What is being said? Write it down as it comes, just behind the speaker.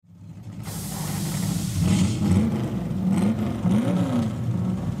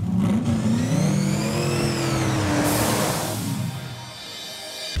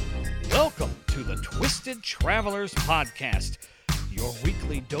Twisted Travelers Podcast, your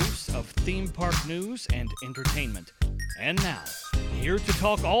weekly dose of theme park news and entertainment. And now, here to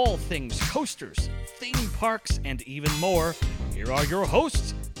talk all things coasters, theme parks, and even more, here are your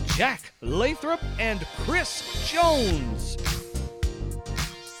hosts, Jack Lathrop and Chris Jones.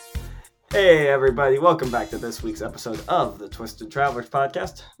 Hey everybody, welcome back to this week's episode of the Twisted Travelers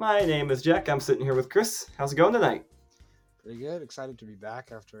Podcast. My name is Jack, I'm sitting here with Chris. How's it going tonight? Pretty good. Excited to be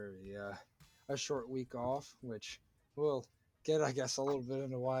back after a short week off, which we'll get, I guess, a little bit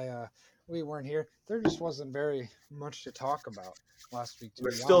into why we weren't here. There just wasn't very much to talk about last week, to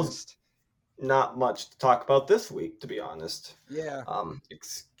There's be still honest. not much to talk about this week, to be honest. Yeah.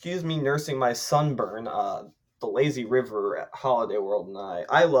 Excuse me nursing my sunburn. The lazy river at Holiday World and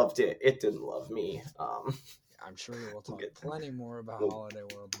I loved it. It didn't love me. I'm sure we'll talk get- plenty more about Holiday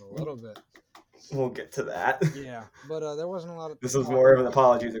World in a little bit. We'll get to that. Yeah, but there wasn't a lot of... This is more of an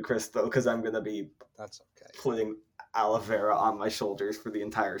apology to Chris, though, because I'm going to be That's okay. putting aloe vera on my shoulders for the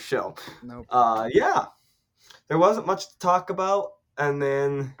entire show. Nope. Yeah, there wasn't much to talk about, and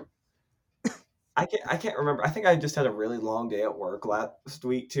then I can't remember. I think I just had a really long day at work last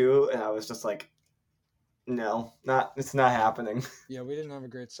week too, and I was just like, no, it's not happening. Yeah, we didn't have a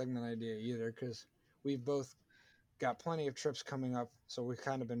great segment idea either because we've both got plenty of trips coming up, so we've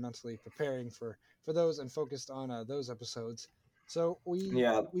kind of been mentally preparing for those and focused on those episodes. So we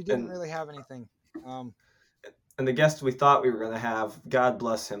didn't really have anything. And the guest we thought we were going to have, God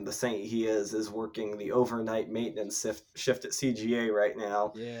bless him, the saint he is working the overnight maintenance shift at CGA right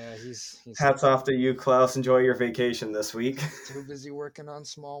now. Yeah, he's Hats off to you, Klaus. Enjoy your vacation this week. too busy working on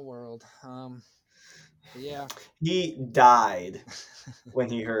Small World. Yeah. He died when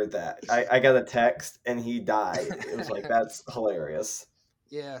he heard that. I got a text and he died. It was like, that's hilarious.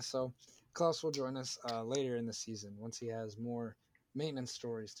 Yeah, so Klaus will join us later in the season once he has more maintenance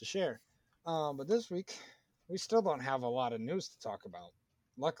stories to share. But this week, we still don't have a lot of news to talk about.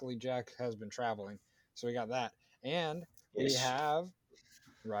 Luckily, Jack has been traveling, so we got that. And we have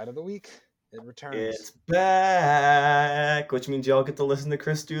Ride of the Week. It returns. It's back, which means y'all get to listen to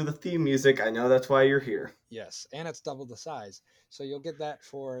Chris do the theme music. I know that's why you're here. Yes, and it's double the size. So you'll get that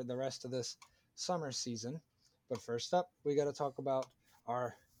for the rest of this summer season. But first up, we got to talk about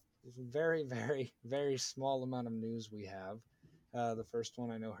our very, very, very small amount of news we have. The first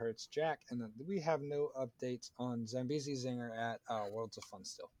one I know hurts Jack, and then we have no updates on Zambezi Zinger at Worlds of Fun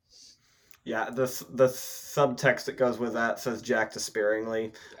still. Yeah, the subtext that goes with that says Jack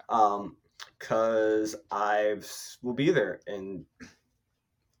despairingly. Yeah. Because I will be there in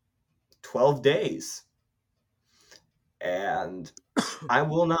 12 days. And I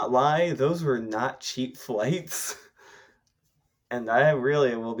will not lie, those were not cheap flights. And I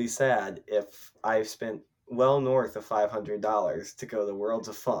really will be sad if I've spent well north of $500 to go to Worlds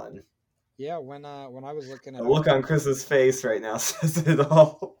of Fun. Yeah, when I was looking at... The look on Chris's face right now says it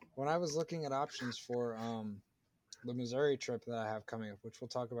all. When I was looking at options for the Missouri trip that I have coming up, which we'll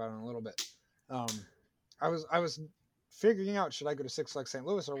talk about in a little bit, I was figuring out, should I go to Six Flags St.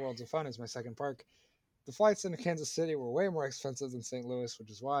 Louis or Worlds of Fun as my second park? The flights into Kansas City were way more expensive than St. Louis, which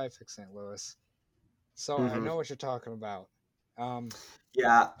is why I picked St. Louis. So I know what you're talking about.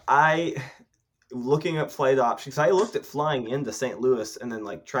 Yeah, looking at flight options, I looked at flying into St. Louis and then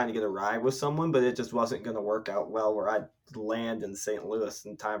like trying to get a ride with someone, but it just wasn't going to work out well where I'd land in St. Louis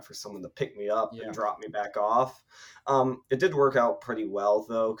in time for someone to pick me up and drop me back off. It did work out pretty well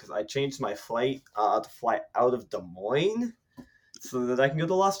though, because I changed my flight to fly out of Des Moines so that I can go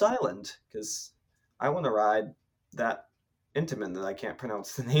to Lost Island, because I want to ride that Intamin that I can't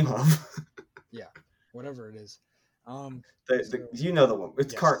pronounce the name of. Yeah, whatever it is. You know the one.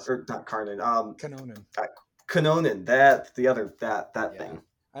 It's yes. Not Carnan. Kanonen. Kanonen. That thing.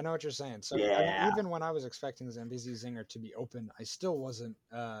 I know what you're saying. So I mean, even when I was expecting Zambezi Zinger to be open, I still wasn't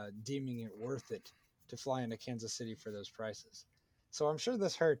deeming it worth it to fly into Kansas City for those prices. So I'm sure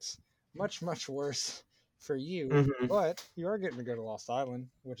this hurts much, much worse for you, but you are getting to go to Lost Island,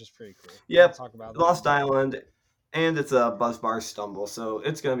 which is pretty cool. Yep. Talk about Lost Island, and it's a Buzz Bar stumble, so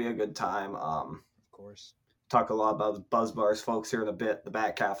it's going to be a good time. Of course. Talk a lot about the Buzz Bars folks here in a bit, the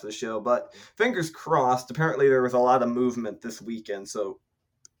back half of the show, but fingers crossed. Apparently there was a lot of movement this weekend, so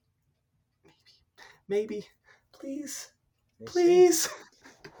maybe, please.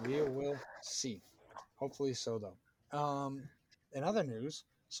 We will see. Hopefully so, though. In other news,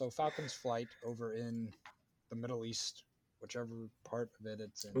 so Falcon's flight over in the Middle East, whichever part of it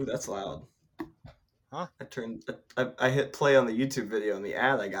it's in. Ooh, that's loud. Huh? I hit play on the YouTube video, and the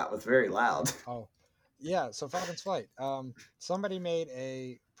ad I got was very loud. Oh. Yeah, so Falcon's flight. Somebody made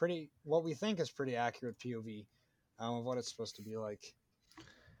a what we think is pretty accurate POV of what it's supposed to be like.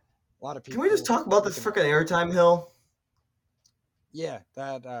 A lot of Can people. we just talk about this freaking airtime hill? Yeah,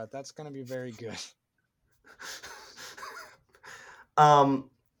 that's gonna be very good.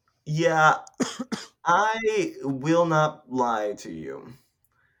 Yeah, I will not lie to you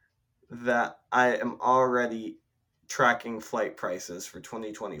that I am already tracking flight prices for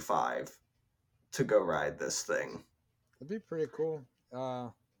 2025 to go ride this thing. It'd be pretty cool.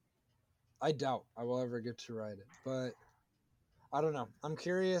 I doubt I will ever get to ride it, but I don't know. I'm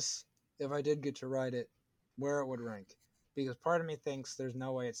curious if I did get to ride it, where it would rank, because part of me thinks there's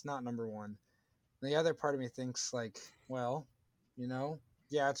no way it's not number one. The other part of me thinks like, well,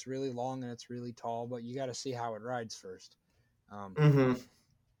 yeah, it's really long and it's really tall, but you got to see how it rides first. Mm-hmm.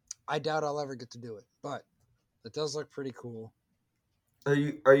 I doubt I'll ever get to do it, but it does look pretty cool. Are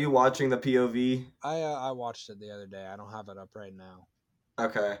you watching the POV? I watched it the other day. I don't have it up right now.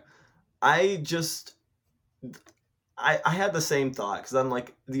 Okay. I had the same thought because I'm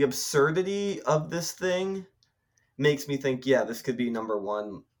like, the absurdity of this thing makes me think, yeah, this could be number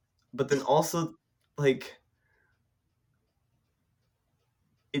one. But then also, like,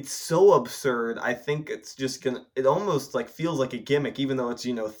 it's so absurd. I think it's just gonna. It almost like feels like a gimmick, even though it's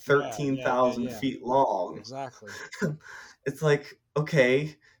 13,000 Yeah. feet long. Exactly. It's like,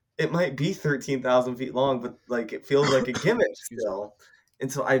 okay, it might be 13,000 feet long, but like it feels like a gimmick still.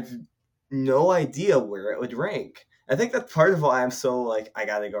 And so I've no idea where it would rank. I think that's part of why I'm so like, I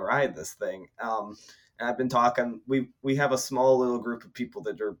gotta go ride this thing. And I've been talking. We have a small little group of people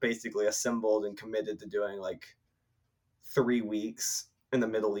that are basically assembled and committed to doing like 3 weeks in the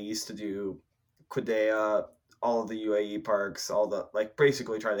Middle East to do Qiddiya, all of the UAE parks, all the like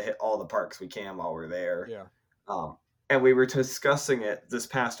basically try to hit all the parks we can while we're there. Yeah. And we were discussing it this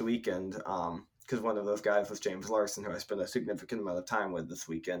past weekend because one of those guys was James Larson, who I spent a significant amount of time with this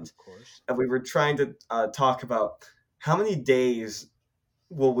weekend. Of course. And we were trying to talk about how many days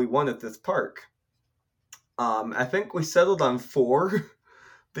will we want at this park. I think we settled on 4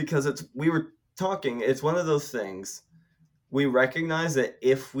 because we were talking. It's one of those things. We recognize that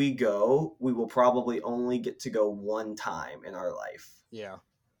if we go, we will probably only get to go one time in our life. Yeah.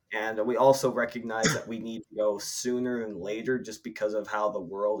 And we also recognize that we need to go sooner than later just because of how the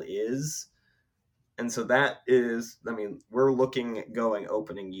world is. And so that is, I mean, we're looking at going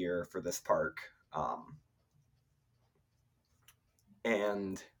opening year for this park.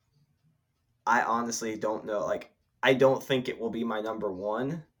 And I honestly don't know. Like, I don't think it will be my number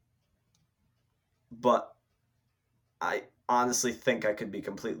one. But I honestly think I could be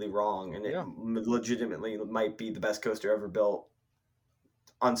completely wrong. And it legitimately might be the best coaster ever built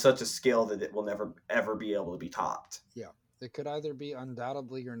on such a scale that it will never, ever be able to be topped. Yeah. It could either be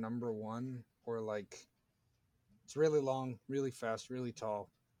undoubtedly your number one or like it's really long, really fast, really tall,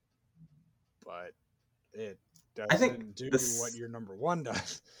 but it doesn't do what your number one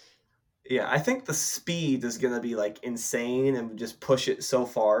does. Yeah, I think the speed is going to be like insane and just push it so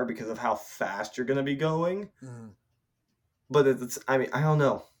far because of how fast you're going to be going. Mm-hmm. But I mean, I don't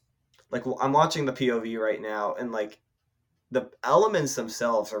know. Like, I'm watching the POV right now and like the elements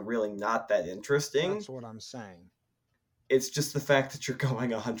themselves are really not that interesting. That's what I'm saying. It's just the fact that you're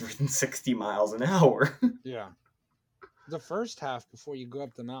going 160 miles an hour. Yeah. The first half before you go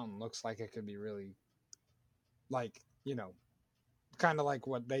up the mountain looks like it could be really, like, kind of like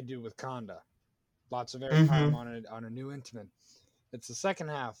what they do with Conda. Lots of airtime on a new Intamin. It's the second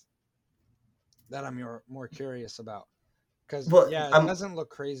half that I'm more curious about. Because, it doesn't look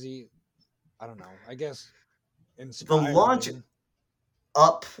crazy. I don't know. I guess inspiring. The launch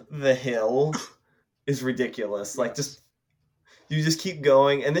up the hill is ridiculous. Like, you just keep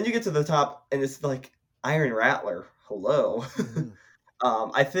going, and then you get to the top, and it's like Iron Rattler. Hello. Mm-hmm.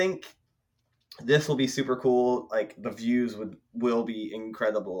 I think this will be super cool. Like, the views will be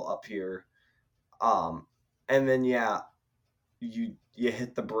incredible up here. And then you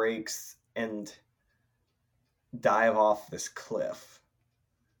hit the brakes and dive off this cliff,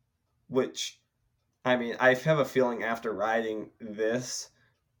 which, I mean, I have a feeling after riding this,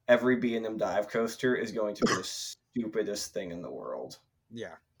 every B&M dive coaster is going to be the stupidest thing in the world.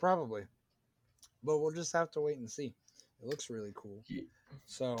 Yeah, probably. But we'll just have to wait and see. It looks really cool. Yeah.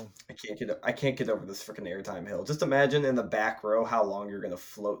 So I can't get over this freaking airtime hill. Just imagine in the back row how long you're gonna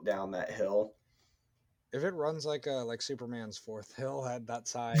float down that hill. If it runs like Superman's fourth hill at that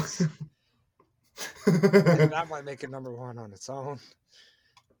size, that might make it number one on its own.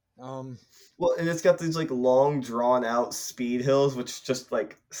 Well, and it's got these like long drawn out speed hills, which just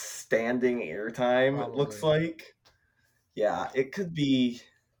like standing airtime it looks like. Yeah, it could be.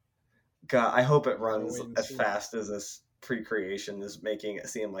 God, I hope it runs as fast as this pre-creation is making it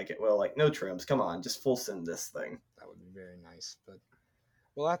seem like it will. Like, no trims, come on, just full send this thing. That would be very nice. But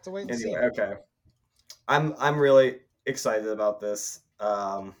We'll have to wait and see. Okay. I'm really excited about this.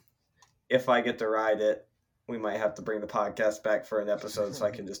 If I get to ride it, we might have to bring the podcast back for an episode so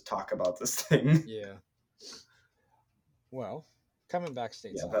I can just talk about this thing. Yeah. Well, coming back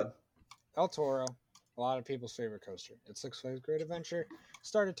stateside, Yeah, El Toro, a lot of people's favorite coaster. It's Six Flags Great Adventure.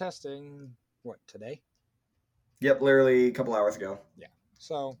 Started testing, today? Yep, literally a couple hours ago. Yeah.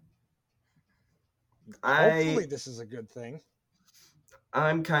 So, hopefully this is a good thing.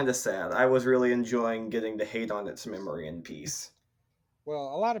 I'm kind of sad. I was really enjoying getting to hate on its memory in peace.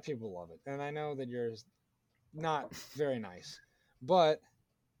 Well, a lot of people love it, and I know that yours not very nice, but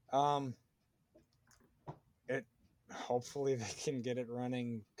it hopefully they can get it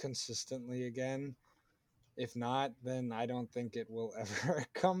running consistently again. If not, then I don't think it will ever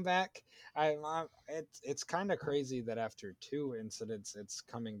come back. It's kind of crazy that after 2 incidents, it's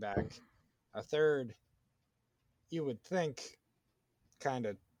coming back. A third, you would think, kind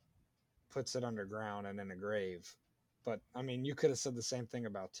of puts it underground and in a grave. But I mean, you could have said the same thing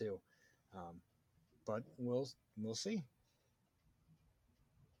about 2. But we'll see.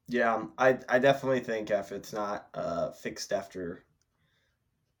 Yeah, I definitely think if it's not fixed after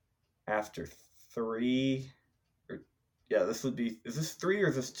 3, or yeah, this would be. Is this 3 or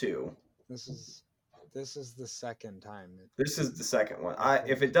is this 2? This is the second time. This is the second one.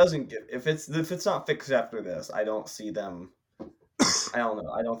 If it's not fixed after this, I don't see them. I don't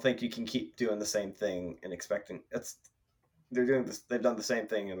know. I don't think you can keep doing the same thing and expecting they're doing this. They've done the same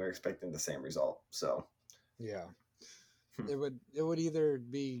thing and they're expecting the same result. So yeah, it would either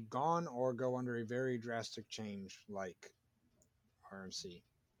be gone or go under a very drastic change, like RMC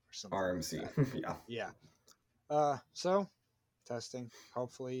or something. RMC, like yeah. So testing.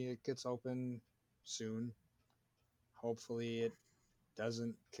 Hopefully it gets open soon. Hopefully it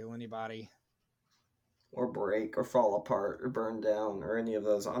doesn't kill anybody. Or break, or fall apart, or burn down, or any of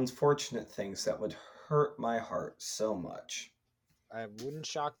those unfortunate things that would hurt my heart so much. It wouldn't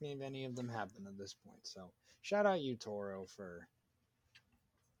shock me if any of them happen at this point. So, shout out you, Toro, for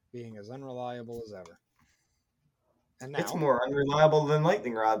being as unreliable as ever. And now, it's more unreliable than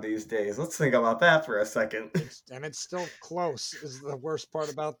Lightning Rod these days. Let's think about that for a second. It's still close, is the worst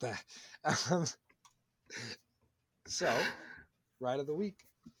part about that. So, Ride of the Week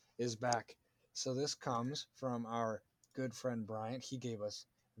is back. So this comes from our good friend Bryant. He gave us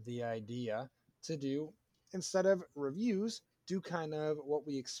the idea to do, instead of reviews, do kind of what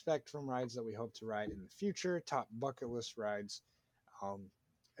we expect from rides that we hope to ride in the future, top bucket list rides,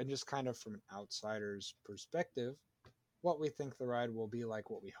 and just kind of from an outsider's perspective, what we think the ride will be like,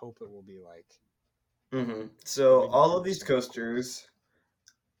 what we hope it will be like. Mm-hmm. So all of these coasters,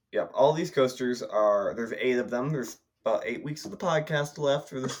 all these coasters there's 8 of them. There's about 8 weeks of the podcast left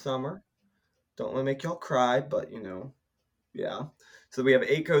for the summer. Don't want to make y'all cry, but yeah. So we have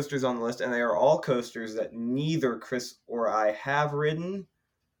 8 coasters on the list, and they are all coasters that neither Chris or I have ridden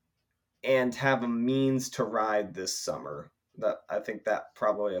and have a means to ride this summer. I think that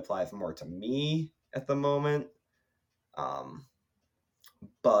probably applies more to me at the moment.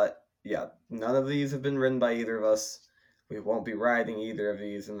 But yeah, none of these have been ridden by either of us. We won't be riding either of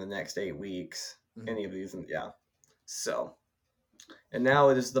these in the next 8 weeks. Mm-hmm. Any of these, So, and now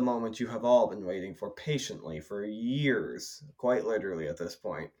it is the moment you have all been waiting for patiently for years, quite literally at this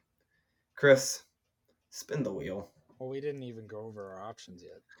point. Chris, spin the wheel. Well, we didn't even go over our options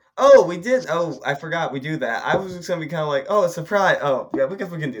yet. Oh, we did. Oh, I forgot we do that. I was just going to be kind of like, oh, a surprise. Oh, yeah, we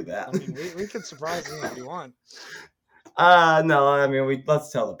can do that. I mean, we can surprise them if you want. No, I mean,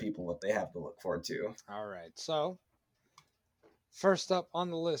 let's tell the people what they have to look forward to. All right. So, first up on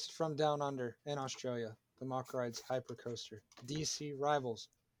the list from Down Under in Australia, the Mock Rides Hypercoaster, DC Rivals.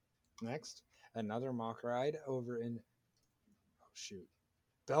 Next, another Mock Ride over in,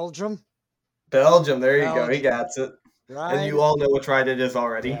 Belgium. There you go. He got it. And you all know which ride it is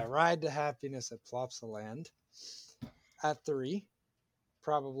already. Yeah, Ride to Happiness at Plopsaland. At 3,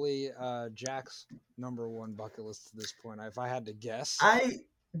 probably Jack's number 1 bucket list to this point, if I had to guess. I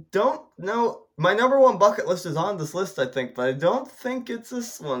don't know. My number 1 bucket list is on this list, I think, but I don't think it's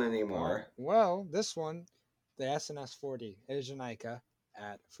this one anymore. Well, this one, the SNS 40 Asianica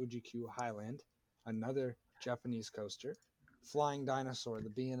at Fuji-Q Highland, another Japanese coaster. Flying Dinosaur,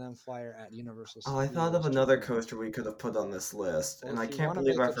 the B&M Flyer at Universal Studios. Oh, I thought of another coaster we could have put on this list, and I can't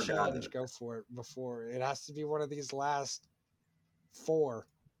believe I forgot it. Go for it before. It has to be one of these last 4.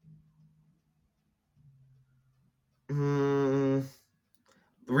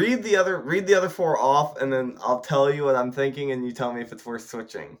 Read the other 4 off, and then I'll tell you what I'm thinking, and you tell me if it's worth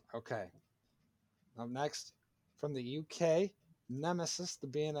switching. Okay. Up next, from the UK, Nemesis, the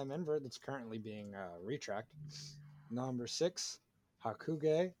B&M invert that's currently being retracked. Number 6,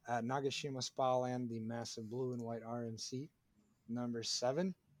 Hakuge at Nagashima Spa Land, the massive blue and white RNC. Number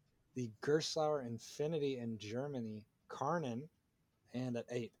 7, the Gerstlauer Infinity in Germany, Karnen. And at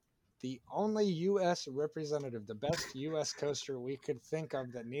 8, the only U.S. representative, the best U.S. coaster we could think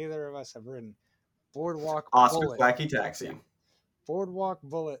of that neither of us have ridden, Boardwalk Oscar's Bullet. Wacky Taxi. Yeah. Boardwalk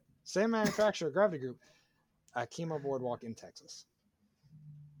Bullet, same manufacturer, Gravity Group, Akima Boardwalk in Texas.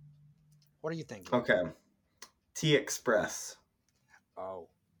 What are you thinking? Okay. T-Express. Oh,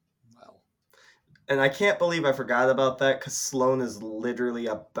 well. And I can't believe I forgot about that because Sloan is literally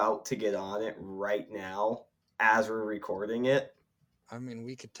about to get on it right now as we're recording it. I mean,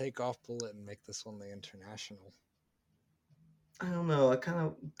 we could take off Bullet and make this one the international. I don't know. I kind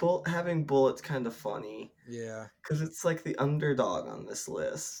of having Bullet's kind of funny. Yeah. Because it's like the underdog on this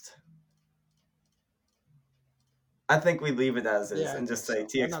list. I think we leave it as is and just say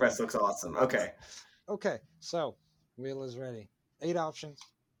T-Express looks awesome. Okay. Okay, so wheel is ready. 8 options.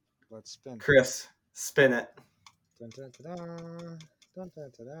 Let's spin. Chris, spin it. Dun, dun, dun, dun, dun,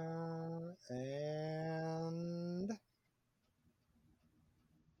 dun, dun, dun, and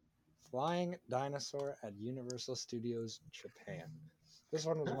Flying Dinosaur at Universal Studios Japan. This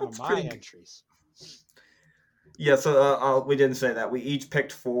one was one of my entries. Yeah, so we didn't say that. We each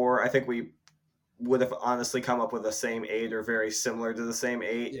picked 4. I think we would have honestly come up with the same 8 or very similar to the same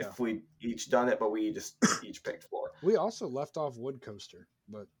 8 if we each done it, but we just each picked 4. We also left off Wood Coaster,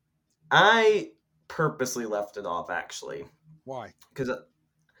 but I purposely left it off, actually. Why? Because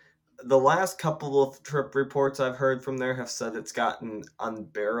the last couple of trip reports I've heard from there have said it's gotten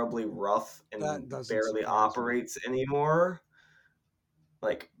unbearably rough and barely operates anymore.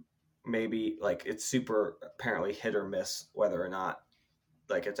 Like, maybe, like, it's super apparently hit or miss whether or not,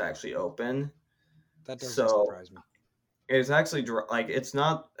 like, it's actually open. That doesn't surprise me. It's actually, like, it's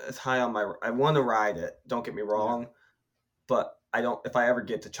not as high on my... I want to ride it, don't get me wrong, but I don't... If I ever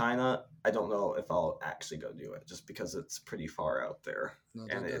get to China, I don't know if I'll actually go do it, just because it's pretty far out there. No,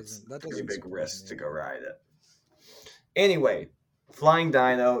 and it's a pretty big risk to go ride it. Anyway, Flying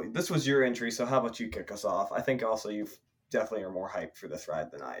Dino, this was your entry, so how about you kick us off? I think also you definitely are more hyped for this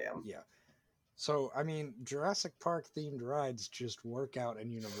ride than I am. Yeah. So, I mean, Jurassic Park themed rides just work out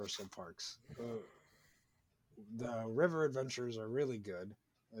in Universal Parks. The river adventures are really good.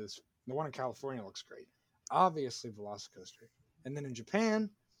 The one in California looks great. Obviously, Velocicoaster. And then in Japan,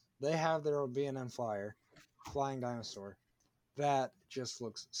 they have their own B&M flyer, Flying Dinosaur, that just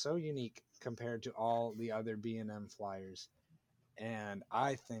looks so unique compared to all the other B&M flyers. And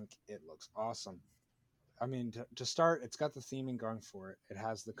I think it looks awesome. I mean, to start, it's got the theming going for it. It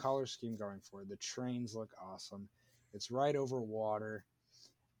has the color scheme going for it. The trains look awesome. It's right over water.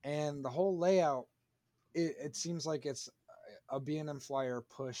 And the whole layout, it seems like it's a B&M flyer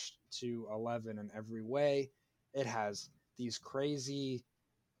pushed to 11 in every way. It has these crazy,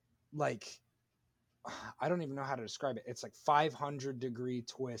 like, I don't even know how to describe it. It's like 500-degree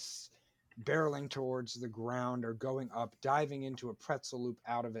twists, barreling towards the ground or going up, diving into a pretzel loop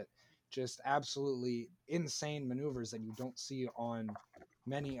out of it. Just absolutely insane maneuvers that you don't see on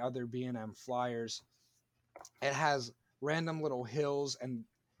many other B&M flyers. It has random little hills, and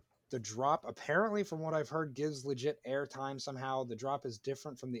the drop, apparently from what I've heard, gives legit airtime somehow. The drop is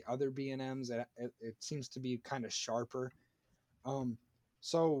different from the other B&Ms. It seems to be kind of sharper.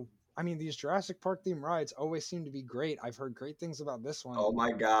 So, I mean, these Jurassic Park themed rides always seem to be great. I've heard great things about this one. Oh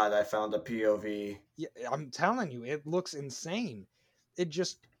my god, I found a POV. Yeah, I'm telling you, it looks insane. It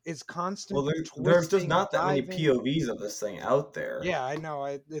just is constant. Well, there's just not that many POVs of this thing out there. Yeah, I know.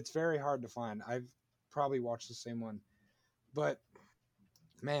 It's very hard to find. I've probably watched the same one. But,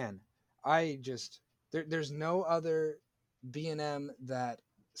 man, there's no other B&M that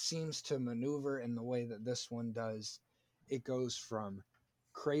seems to maneuver in the way that this one does. It goes from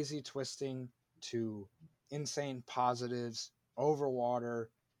crazy twisting to insane positives, over water,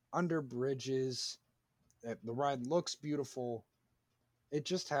 under bridges. The ride looks beautiful. It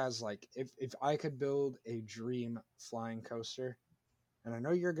just has, like, if I could build a dream flying coaster, and I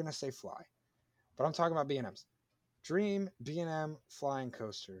know you're going to say fly, but I'm talking about B&Ms. Dream B&M flying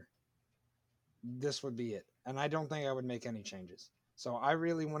coaster. This would be it. And I don't think I would make any changes. So I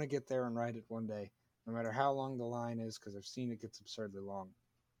really want to get there and ride it one day, no matter how long the line is, because I've seen it gets absurdly long.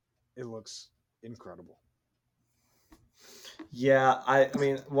 It looks incredible. Yeah, I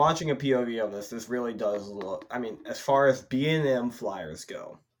mean, watching a POV of this really does look... I mean, as far as B&M flyers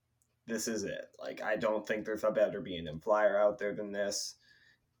go, this is it. Like, I don't think there's a better B&M flyer out there than this.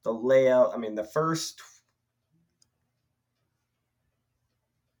 The layout, I mean, the first...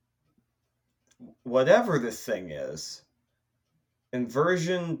 whatever this thing is,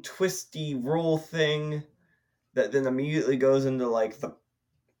 inversion, twisty, roll thing, that then immediately goes into like the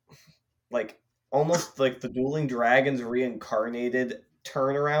like almost like the Dueling Dragons reincarnated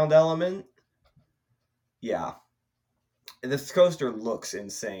turnaround element. Yeah. This coaster looks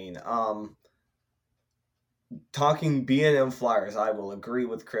insane. Talking B&M flyers, I will agree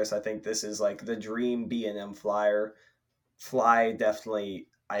with Chris. I think this is like the dream B&M flyer. Fly definitely,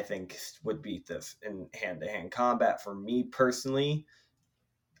 I think, would beat this in hand-to-hand combat for me personally.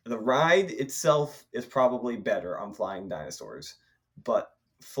 The ride itself is probably better on Flying Dinosaurs, but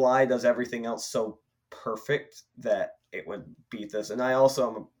Fly does everything else so perfect that it would beat this. And I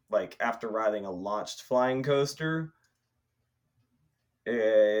also am like, after riding a launched flying coaster,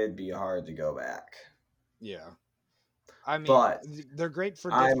 it'd be hard to go back. Yeah. I mean, But they're great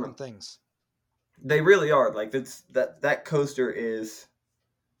for different things. They really are. Like that coaster is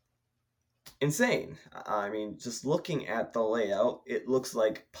insane. I mean, just looking at the layout, it looks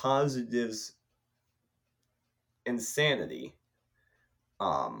like Positive's insanity.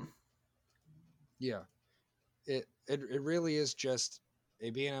 Yeah. It really is just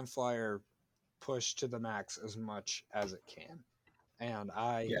a B&M flyer pushed to the max as much as it can. And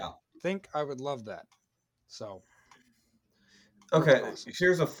I think I would love that. So okay, awesome.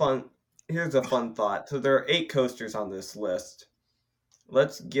 here's a fun thought. So there are 8 coasters on this list.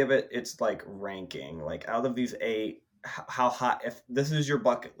 Let's give it its like ranking. Like out of these 8, how high, if this is your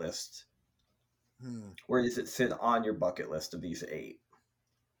bucket list, where does it sit on your bucket list of these 8?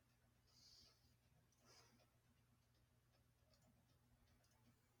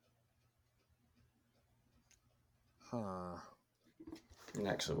 Huh. And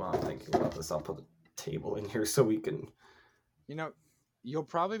actually, while I'm thinking about this, I'll put a table in here so we can. You know, you'll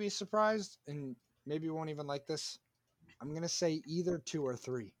probably be surprised, and maybe you won't even like this. I'm going to say either 2 or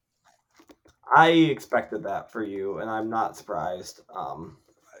 3. I expected that for you, and I'm not surprised.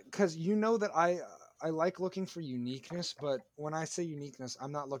 Because you know that I like looking for uniqueness, but when I say uniqueness,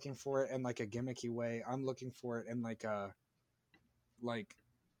 I'm not looking for it in like a gimmicky way. I'm looking for it in like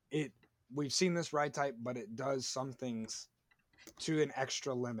it. We've seen this ride type, but it does some things to an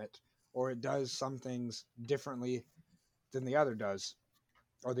extra limit, or it does some things differently than the other does,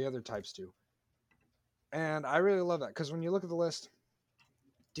 or the other types do. And I really love that because when you look at the list,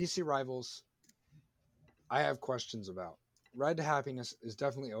 DC Rivals, I have questions about. Ride to Happiness is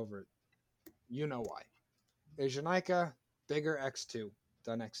definitely over it. You know why. Asianica, bigger X2,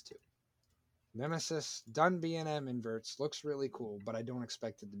 done X2. Nemesis, done B&M inverts, looks really cool, but I don't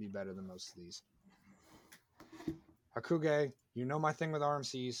expect it to be better than most of these. Hakuge, you know my thing with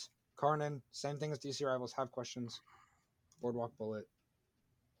RMCs. Karnan, same thing as DC Rivals, have questions. Boardwalk Bullet.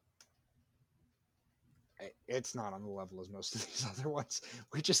 It's not on the level as most of these other ones.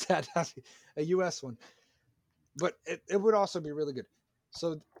 We just had a US one. But it would also be really good.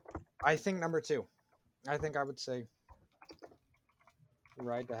 So I think number 2. I think I would say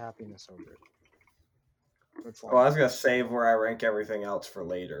Ride to Happiness over it. Well, I was gonna save where I rank everything else for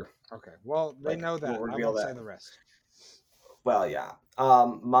later. Okay. Well, they know that. I won't say the rest. Well, yeah.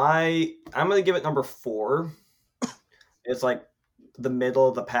 I'm gonna give it number 4. It's like the middle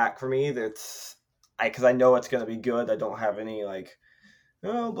of the pack for me. That's because I know it's gonna be good. I don't have any like,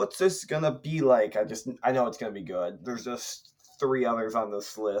 oh, what's this gonna be like? I know it's gonna be good. There's just 3 others on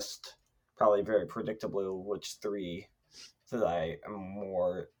this list, probably very predictably which 3 that I am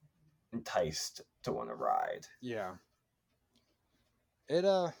more enticed to want to ride. Yeah. It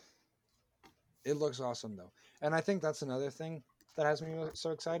looks awesome though. And I think that's another thing that has me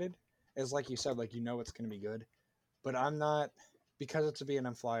so excited is like you said, like you know it's going to be good, but I'm not, because it's a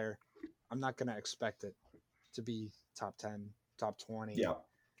B&M flyer, I'm not going to expect it to be top 10, top 20. Yeah.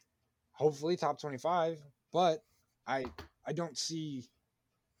 Hopefully top 25, but I don't see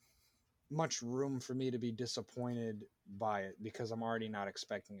much room for me to be disappointed by it because I'm already not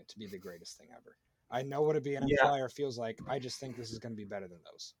expecting it to be the greatest thing ever. I know what a B&M flyer feels like. I just think this is going to be better than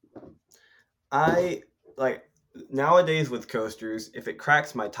those. I like nowadays with coasters, if it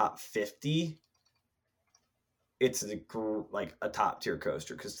cracks my top 50, it's like a top tier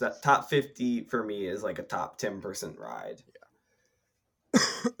coaster because that top 50 for me is like a top 10% ride.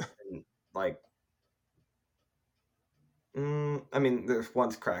 Yeah. And like, I mean, there's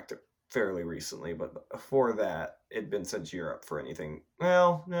one's cracked it fairly recently, but before that, it'd been since Europe for anything.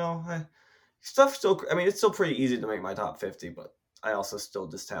 Well, no, stuff still. I mean, it's still pretty easy to make my top 50, but I also still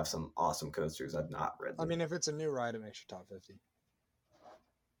just have some awesome coasters I've not ridden. I mean, if it's a new ride, it makes your top 50.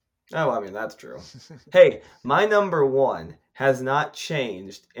 Oh, I mean, that's true. Hey, my number 1 has not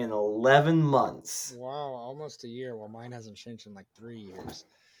changed in 11 months. Wow, almost a year. Well, mine hasn't changed in like 3 years.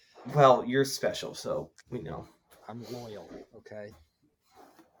 Well, you're special, so we know. I'm loyal, okay?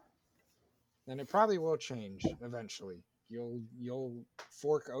 And it probably will change eventually. You'll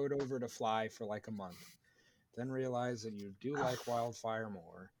fork out over to Fly for like a month, then realize that you do like Wildfire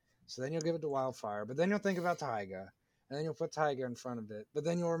more. So then you'll give it to Wildfire, but then you'll think about Taiga, and then you'll put Taiga in front of it. But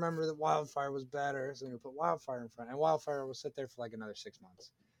then you'll remember that Wildfire was better, so you'll put Wildfire in front, and Wildfire will sit there for like another 6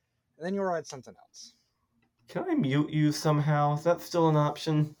 months. And then you'll ride something else. Can I mute you somehow? Is that still an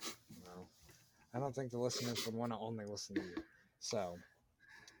option? No. I don't think the listeners would want to only listen to you. So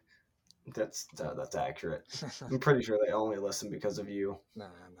That's accurate. I'm pretty sure they only listen because of you. No.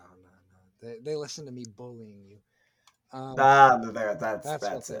 They listen to me bullying you.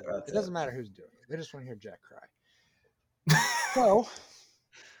 That's it. It doesn't matter who's doing it. They just want to hear Jack cry. So,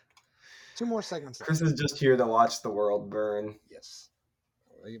 2 more segments. Chris is just here to watch the world burn. Yes.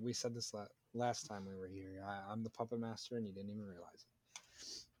 We said this last time we were here. I'm the puppet master, and you didn't even realize it.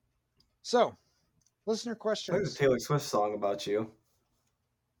 So, listener questions. There's a Taylor Swift song about you.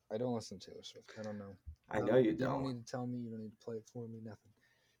 I don't listen to Taylor Swift. I don't know. I know you don't. You don't need to tell me. You don't need to play it for me. Nothing.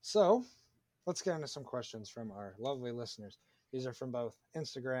 So, let's get into some questions from our lovely listeners. These are from both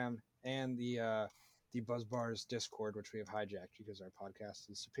Instagram and the BuzzBars Discord, which we have hijacked because our podcast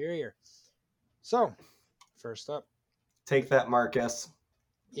is superior. So, first up. Take that, Marcus.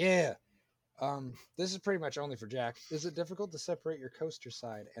 Yeah. This is pretty much only for Jack. Is it difficult to separate your coaster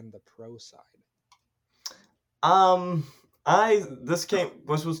side and the pro side?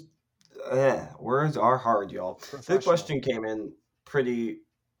 Words are hard, y'all. This question came in pretty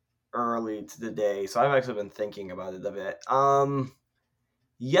early to the day, so I've actually been thinking about it a bit.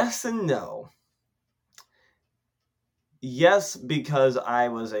 Yes and no. Yes, because I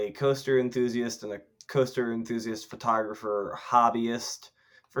was a coaster enthusiast and a coaster enthusiast photographer hobbyist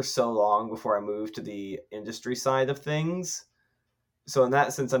for so long before I moved to the industry side of things. So in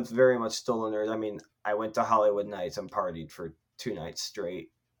that sense, I'm very much still a nerd. I mean, I went to Holiwood Nights and partied for 2 nights straight.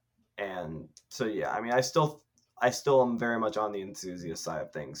 And so, yeah, I mean, I still am very much on the enthusiast side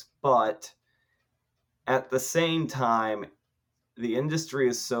of things. But at the same time, the industry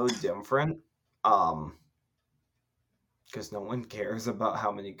is so different. Because no one cares about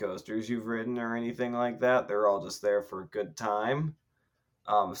how many coasters you've ridden or anything like that. They're all just there for a good time.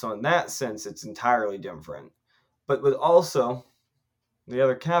 So in that sense, it's entirely different. But with also the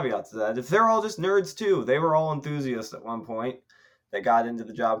other caveat to that, if they're all just nerds too, they were all enthusiasts at one point. They got into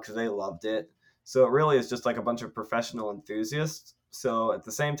the job because they loved it. So it really is just like a bunch of professional enthusiasts. So at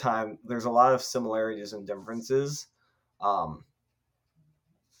the same time, there's a lot of similarities and differences.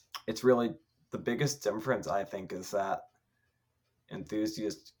 It's really the biggest difference, I think, is that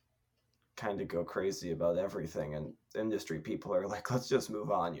enthusiasts kind of go crazy about everything, and industry people are like, let's just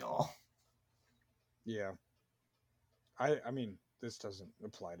move on, y'all. Yeah. I mean, this doesn't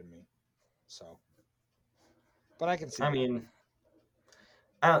apply to me, so. But I can see. I mean,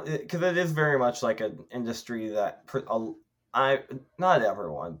 because it is very much like an industry that not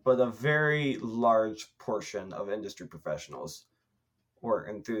everyone, but a very large portion of industry professionals were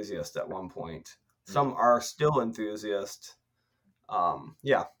enthusiasts at one point. Some are still enthusiasts.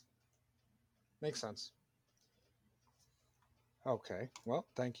 Yeah. Makes sense. Okay. Well,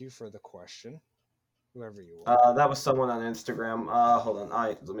 thank you for the question. Whoever you are. That was someone on Instagram. Hold on.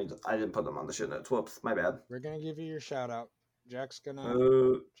 I didn't put them on the shit notes. Whoops, my bad. We're gonna give you your shout out. Jack's gonna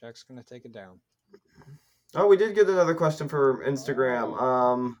take it down. Oh, we did get another question for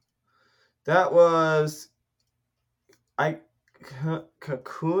Instagram. That was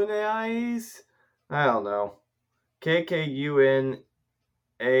Kakunais? I don't know. KKUNAIIS.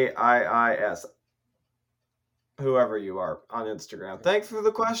 Whoever you are on Instagram. Thanks for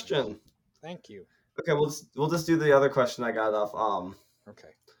the question. Thank you. Okay, we'll just do the other question I got off.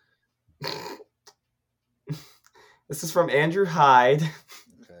 Okay. This is from Andrew Hyde.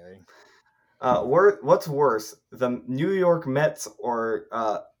 Okay. What's worse, the New York Mets or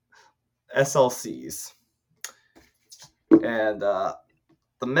SLCs? And the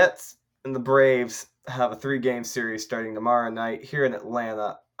Mets and the Braves have a 3-game series starting tomorrow night here in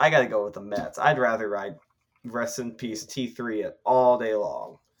Atlanta. I gotta go with the Mets. I'd rather ride rest in peace T3 it all day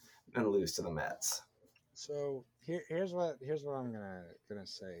long than lose to the Mets. So here's what I'm gonna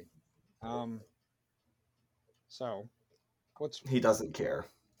say. So he doesn't care.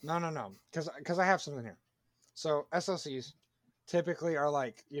 No, because I have something here. So SLCs typically are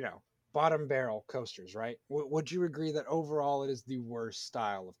like, bottom barrel coasters, right? Would you agree that overall it is the worst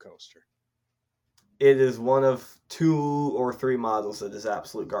style of coaster? It is one of 2 or 3 models that is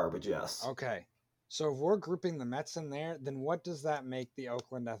absolute garbage, yes. Okay. So if we're grouping the Mets in there, then what does that make the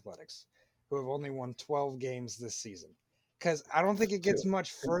Oakland Athletics, who have only won 12 games this season? Because I don't think it gets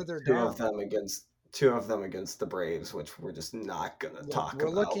much further down. 2 of them against 2 of them against the Braves, which we're just not going to talk about.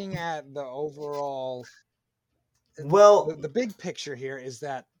 We're looking at the overall. Well, the big picture here is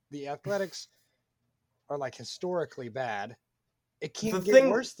that the Athletics are like historically bad. It can't get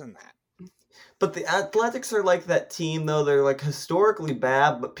worse than that. But the Athletics are like that team, though. They're like historically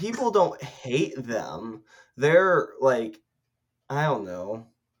bad, but people don't hate them. They're like, I don't know,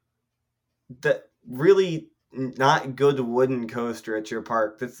 that really not good wooden coaster at your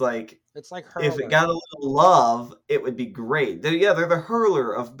park. That's like, it's like if it got a little love, it would be great. They're the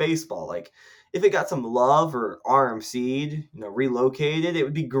hurler of baseball. Like, if it got some love or RMC'd, relocated, it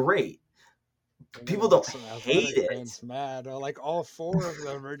would be great. People don't hate it. Fans mad. Like all 4 of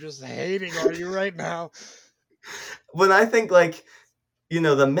them are just hating on you right now. When I think like,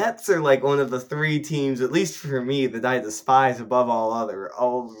 the Mets are like one of the 3 teams, at least for me, that I despise above all other,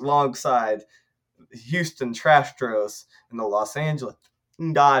 alongside Houston Astros and the Los Angeles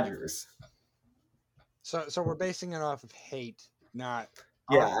Dodgers. So we're basing it off of hate, not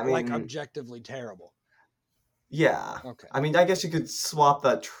like objectively terrible. Yeah. Okay. I mean, I guess you could swap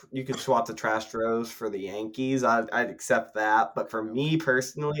the Astros for the Yankees. I'd accept that, but for me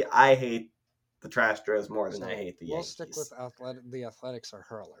personally, I hate the Astros more than I hate the Yankees. We'll stick with the Athletics are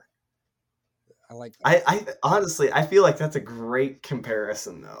hurler. I like that. I honestly, I feel like that's a great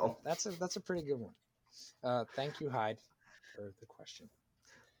comparison, though. That's a pretty good one. Thank you, Hyde, for the question.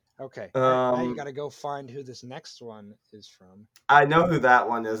 Okay. Now you got to go find who this next one is from. I know who that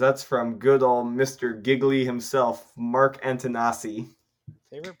one is. That's from good old Mr. Giggly himself, Mark Antonassi.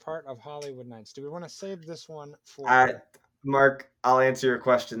 Favorite part of Holiwood Nights. Do we want to save this one for... Mark, I'll answer your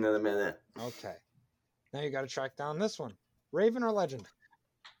question in a minute. Okay. Now you got to track down this one. Raven or Legend?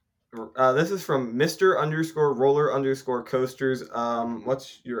 This is from Mr_Roller_Coasters.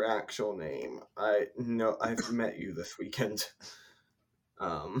 What's your actual name? I've met you this weekend.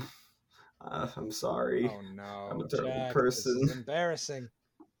 I'm sorry. Oh no, I'm a terrible Jack, person. This is embarrassing.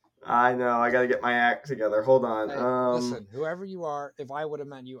 I know. I gotta get my act together. Hold on. Hey, listen, whoever you are, if I would have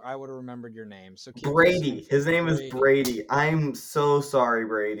met you, I would have remembered your name. So keep Brady. His name is Brady. I'm so sorry,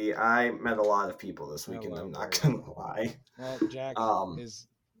 Brady. I met a lot of people this weekend. I'm not gonna lie. Well, Jack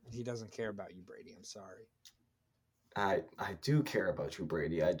he doesn't care about you, Brady. I'm sorry. I do care about you,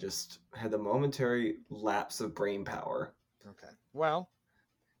 Brady. I just had a momentary lapse of brain power. Okay. Well,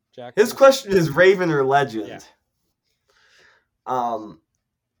 Jack. His question is Raven or Legend. Yeah.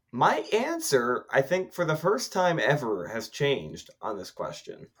 My answer, I think, for the first time ever, has changed on this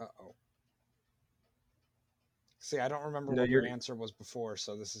question. Uh-oh. See, I don't remember what your answer was before,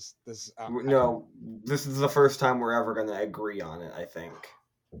 so this is. This is the first time we're ever going to agree on it, I think.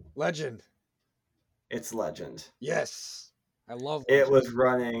 Legend. It's Legend. Yes. I love Legend. It was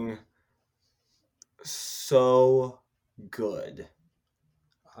running so good.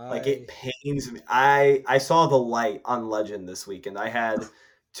 It pains me. I saw the light on Legend this weekend. I had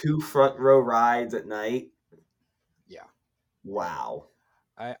 2 front row rides at night. Yeah. Wow.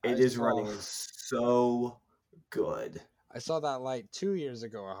 It is running so good. I saw that light 2 years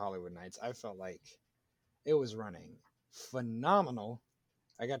ago at Holiwood Nights. I felt like it was running phenomenal.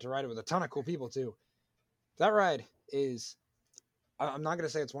 I got to ride it with a ton of cool people too. That ride is, I'm not going to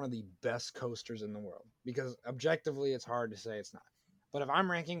say it's one of the best coasters in the world, because objectively it's hard to say it's not. But if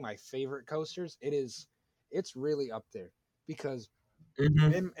I'm ranking my favorite coasters, it's really up there, because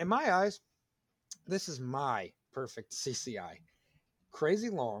in my eyes, this is my perfect CCI. Crazy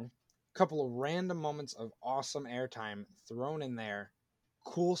long, couple of random moments of awesome airtime thrown in there,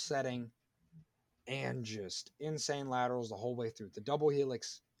 cool setting, and just insane laterals the whole way through. The double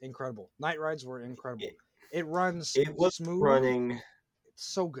helix, incredible. Night rides were incredible. It was smooth. It's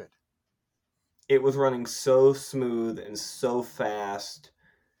so good. It was running so smooth and so fast.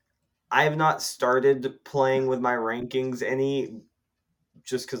 I have not started playing with my rankings any,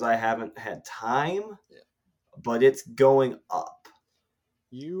 just because I haven't had time. Yeah. But it's going up.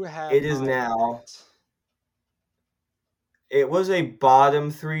 You have. It is now. It was a bottom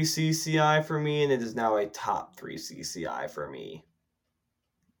 3 CCI for me, and it is now a top 3 CCI for me.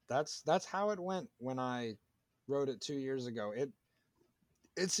 That's how it went when I rode it 2 years ago.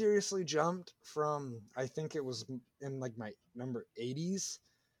 It seriously jumped from, I think it was in like my number 80s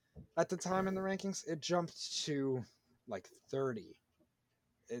at the time in the rankings. It jumped to like 30.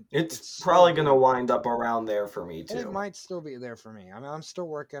 It's probably going to wind up around there for me too. And it might still be there for me. I mean, I'm still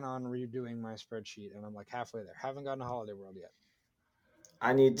working on redoing my spreadsheet, and I'm like halfway there. Haven't gotten to Holiday World yet.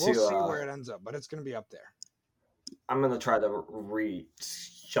 We'll see where it ends up, but it's going to be up there. I'm going to try to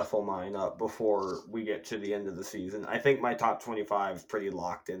reshuffle mine up before we get to the end of the season. I think my top 25 is pretty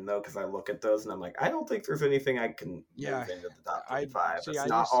locked in, though, because I look at those and I'm like, I don't think there's anything I can move into the top 25. It's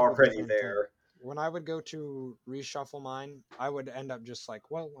not already there. when I would go to reshuffle mine, I would end up just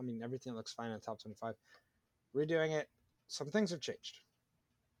like, well, I mean, everything looks fine in the top 25. Redoing it, some things have changed.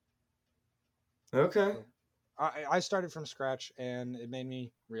 Okay. So I started from scratch, and it made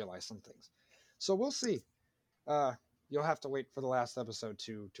me realize some things. So we'll see. You'll have to wait for the last episode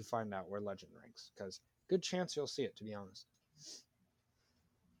to find out where Legend ranks, because good chance you'll see it, to be honest.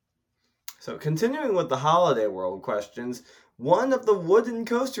 So continuing with the Holiday World questions, one of the wooden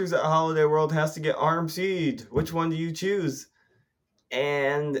coasters at Holiday World has to get RMC'd. Which one do you choose?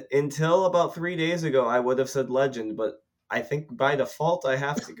 And until about 3 days ago, I would have said Legend, but I think by default I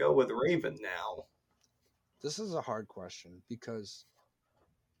have to go with Raven now. This is a hard question because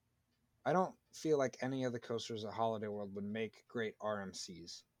I don't feel like any of the coasters at Holiday World would make great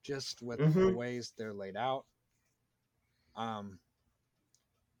RMCs, just with the ways they're laid out.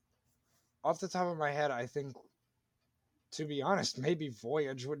 Off the top of my head, I think, to be honest, maybe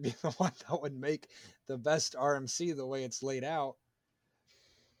Voyage would be the one that would make the best RMC the way it's laid out.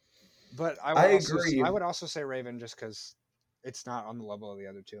 But I would also say Raven, just because it's not on the level of the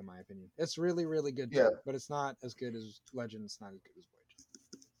other two, in my opinion. It's really, really good, too, but it's not as good as Legend. It's not as good as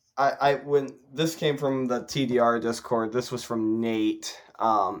Voyage. When this came from the TDR Discord, this was from Nate,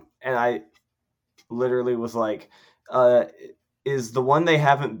 and I literally was like, is the one they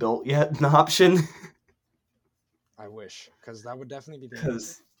haven't built yet an option? I wish, because that would definitely be the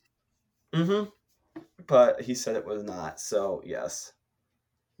answer. But he said it was not, so yes.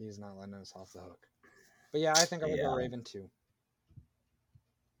 He's not letting us off the hook. But yeah, I think I would go Raven too.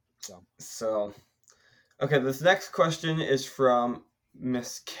 So, okay, this next question is from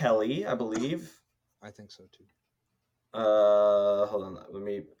Miss Kelly, I believe. I think so too. Hold on, let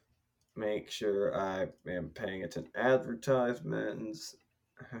me make sure I am paying attention. Advertisements,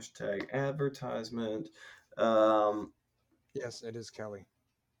 hashtag advertisement. Yes, it is Kelly.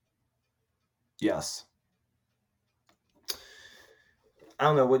 Yes. I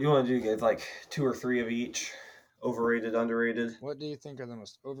don't know, what do you want to do, guys? Like 2 or 3 of each? Overrated, underrated? What do you think are the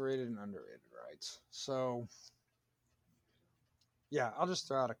most overrated and underrated rides? So, yeah, I'll just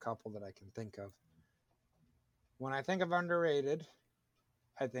throw out a couple that I can think of. When I think of underrated,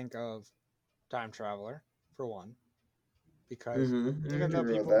 I think of Time Traveler, for one. Because even though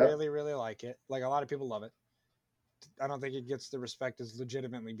people really, really like it, like a lot of people love it, I don't think it gets the respect as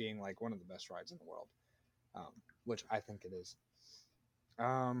legitimately being like one of the best rides in the world, which I think it is.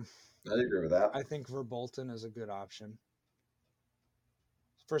 I agree with that. I think Verbolten is a good option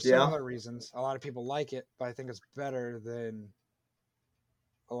for similar reasons. A lot of people like it, but I think it's better than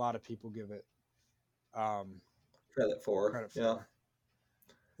a lot of people give it credit for. Yeah.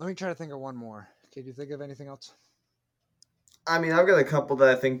 Let me try to think of one more. Can you think of anything else? I mean, I've got a couple that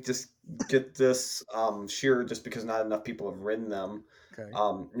I think just get this sheer just because not enough people have ridden them. Okay.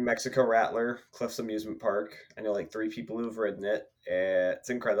 New Mexico Rattler, Cliffs Amusement Park. I know like 3 people who've ridden it.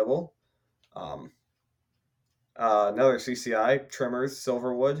 It's incredible. Another CCI, Tremors,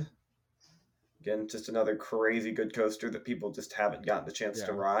 Silverwood. Again, just another crazy good coaster that people just haven't gotten the chance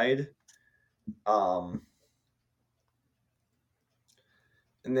to ride. And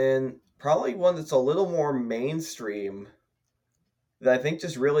then probably one that's a little more mainstream that I think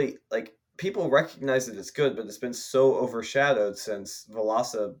just really, like, people recognize that it's good, but it's been so overshadowed since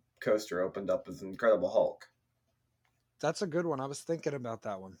Velocicoaster Coaster opened up as Incredible Hulk. That's a good one. I was thinking about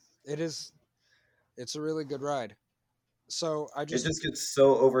that one. It's a really good ride. So it just gets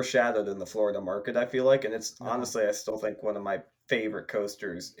so overshadowed in the Florida market, I feel like, and it's honestly, I still think one of my favorite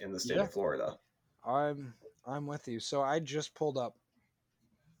coasters in the state of Florida. I'm with you. So I just pulled up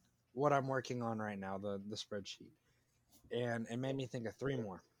what I'm working on right now, the spreadsheet, and it made me think of 3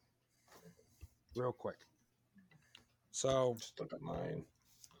 more real quick. So just look at mine.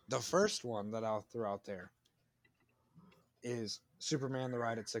 The first one that I'll throw out there is Superman the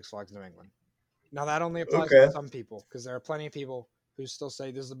Ride at Six Flags New England. Now that only applies to some people, because there are plenty of people who still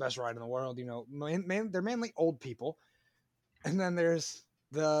say this is the best ride in the world. You know, they're mainly old people, and then there's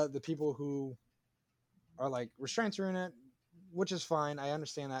the people who are like, restraints are in it, which is fine. I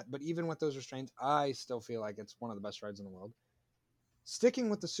understand that, but even with those restraints, I still feel like it's one of the best rides in the world. Sticking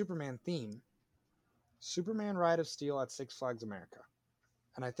with the Superman theme, Superman Ride of Steel at Six Flags America,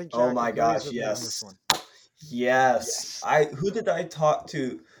 and I think Jack oh my gosh, yes, yes. Who did I talk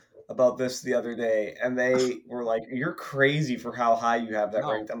to about this the other day, and they were like, "You're crazy for how high you have that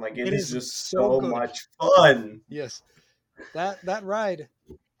ranked." I'm like, it is just so much fun. Yes, that ride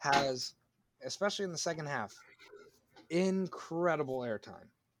has, especially in the second half, incredible airtime.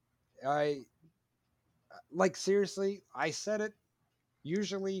 Seriously, I said it.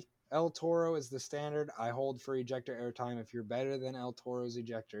 Usually, El Toro is the standard. I hold for ejector airtime. If you're better than El Toro's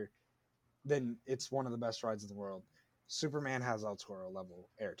ejector, then it's one of the best rides in the world. Superman has El Toro level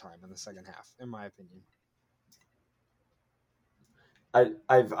airtime in the second half, in my opinion.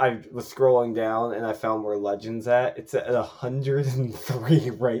 I was scrolling down and I found where Legends at. It's at 103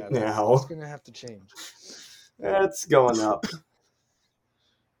 right now. It's gonna have to change. It's going up.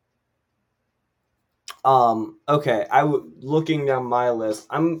 Okay. Looking down my list,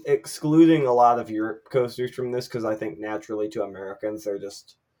 I'm excluding a lot of Europe coasters from this because I think naturally to Americans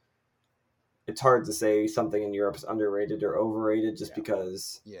it's hard to say something in Europe's underrated or overrated just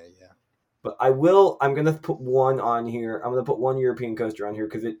because. Yeah. But I'm gonna put one on here. I'm gonna put one European coaster on here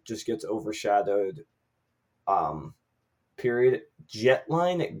because it just gets overshadowed. Period.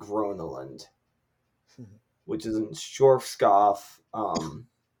 Jetline at Groenland, which is in Schorfskopf,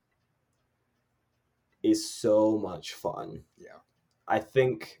 is so much fun. Yeah. I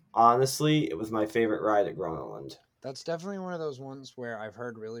think, honestly, it was my favorite ride at Groenland. That's definitely one of those ones where I've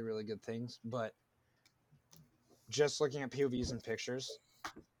heard really, really good things, but just looking at POVs and pictures,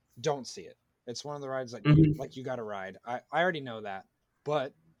 don't see it. It's one of the rides that you got to ride. I already know that,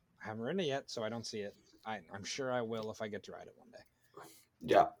 but I haven't ridden it yet, so I don't see it. I'm sure I will if I get to ride it one day.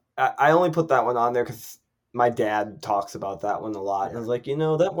 Yeah. I only put that one on there because my dad talks about that one a lot. And I was like,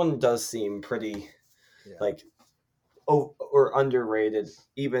 that one does seem pretty, or underrated,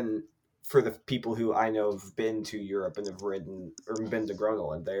 even for the people who I know have been to Europe and have ridden or been to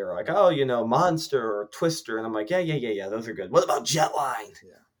Groenland. They are like, Monster or Twister. And I'm like, yeah, those are good. What about Jetline?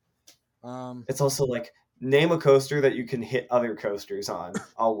 Yeah. It's also like, name a coaster that you can hit other coasters on.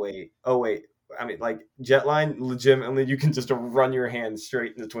 I'll wait. Oh, wait. I mean, like, Jetline, legitimately, you can just run your hand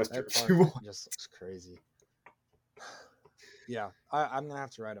straight into Twister. That part just looks crazy. Yeah, I'm going to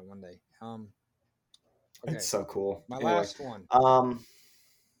have to ride it one day. Okay. It's so cool. My last one.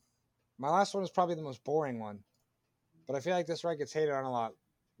 My last one is probably the most boring one, but I feel like this ride gets hated on a lot.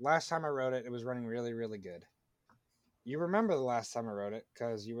 Last time I rode it, it was running really, really good. You remember the last time I rode it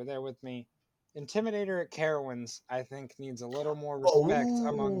because you were there with me. Intimidator at Carowinds, I think, needs a little more respect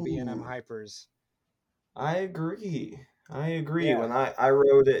among B&M hypers. I agree. Yeah. When I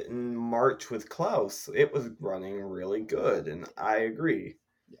rode it in March with Klaus, it was running really good, and I agree.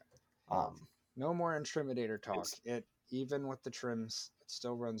 Yeah. No more Intimidator talk. Even with the trims, it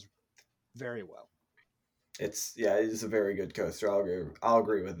still runs very well. It is a very good coaster. I'll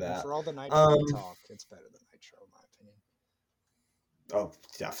agree with that. And for all the Nitro talk, it's better than Nitro, in my opinion. Oh,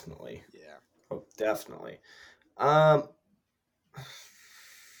 definitely. Yeah. Oh, definitely. I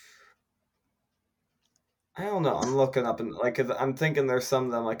don't know. I'm looking up and cause I'm thinking there's some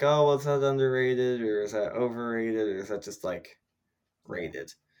that I'm like, oh, was that underrated or is that overrated or is that just like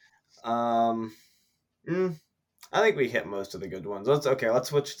rated? I think we hit most of the good ones. Let's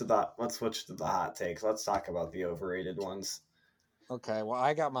switch to the hot takes. Let's talk about the overrated ones. Okay, well,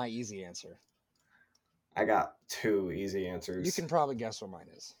 I got my easy answer. I got 2 easy answers. You can probably guess what mine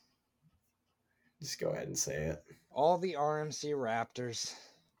is. Just go ahead and say it. All the RMC Raptors.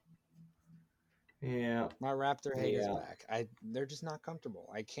 Yeah. My Raptor hate is back. They're just not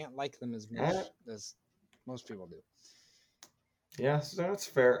comfortable. I can't like them as much as most people do. Yeah, so that's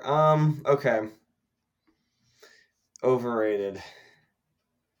fair. Okay. Overrated.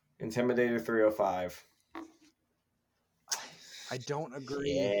 Intimidator 305. I don't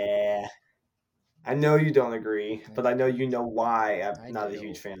agree. Yeah. I know you don't agree, but I know you know why I'm not a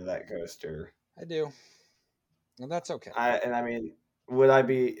huge fan of that coaster. I do. And that's okay. I mean, would I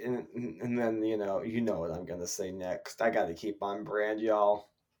be... And then, you know what I'm going to say next. I got to keep on brand, y'all.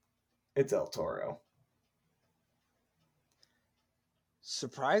 It's El Toro.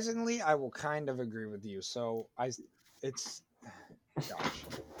 Surprisingly, I will kind of agree with you. So, gosh.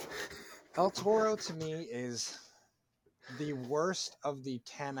 El Toro, to me, is the worst of the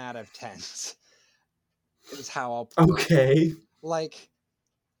 10 out of 10s. Is how I'll put it. Okay. Like,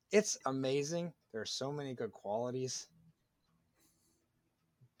 it's amazing. There are so many good qualities.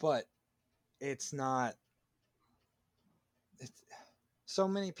 But it's not... so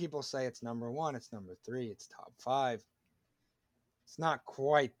many people say it's number 1, it's number 3, it's top 5. It's not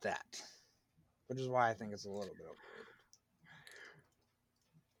quite that. Which is why I think it's a little bit overrated.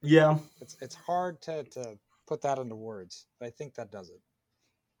 Yeah. It's hard to put that into words, but I think that does it.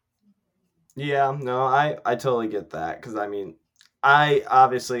 Yeah, no, I totally get that because I mean, I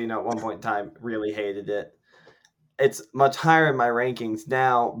obviously, at one point in time really hated it. It's much higher in my rankings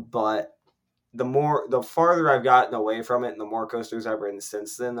now, but the farther I've gotten away from it and the more coasters I've ridden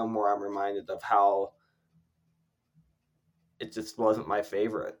since then, the more I'm reminded of how it just wasn't my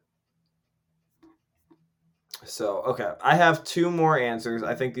favorite. So, okay, I have 2 more answers.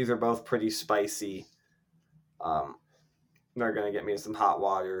 I think these are both pretty spicy. They're going to get me some hot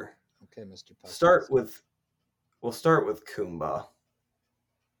water. Okay, Mr. Pessimist. We'll start with Kumba.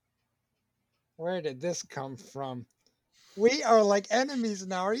 Where did this come from? We are like enemies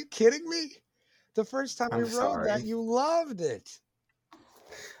now. Are you kidding me? The first time we rode that, you loved it.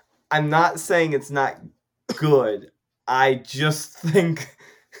 I'm not saying it's not good. I just think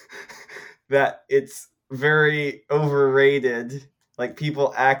that it's very overrated. Like,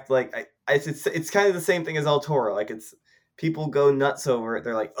 people act like it's kind of the same thing as El Toro. Like, it's people go nuts over it.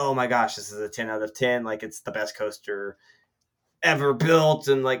 They're like, "Oh my gosh, this is a 10 out of 10. Like, it's the best coaster ever built,"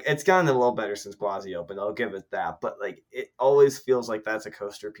 and like it's gotten a little better since Quasi opened. I'll give it that, but like it always feels like that's a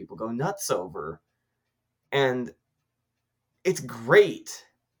coaster people go nuts over, and it's great,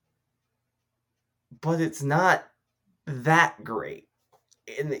 but it's not that great.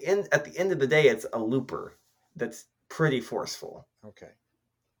 At the end of the day, it's a looper that's pretty forceful. Okay,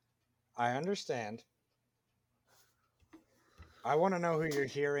 I understand. I want to know who you're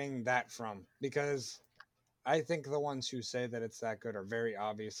hearing that from, because I think the ones who say that it's that good are very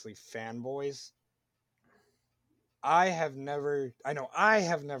obviously fanboys. I have never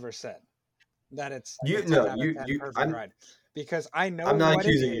said that it's a 10 out of 10 perfect ride, because I know I'm not what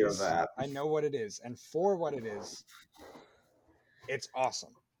accusing it you of is. that. I know what it is, and for what it is, it's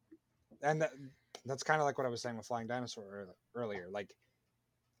awesome. And that's kind of like what I was saying with Flying Dinosaur earlier. Like,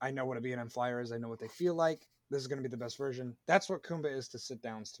 I know what a B&M Flyer is. I know what they feel like. This is going to be the best version. That's what Kumba is to sit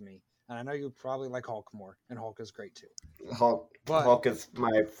downs to me. And I know you probably like Hulk more, and Hulk is great too. Hulk is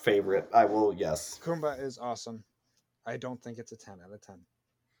my favorite. Yes. Kumba is awesome. I don't think it's a 10 out of 10.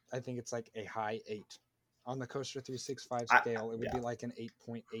 I think it's like a high 8. On the Coaster 365 scale, it would be like an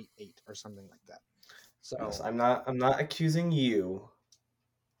 8.88 or something like that. So yes, I'm not accusing you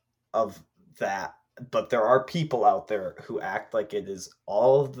of that, but there are people out there who act like it is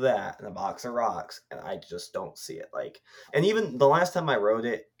all of that in a box of rocks, and I just don't see it. Like, and even the last time I rode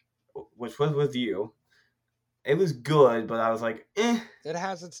it, which was with you, it was good, but I was like, eh. It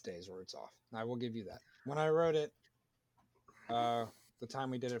has its days where it's off. I will give you that. When I rode it, the time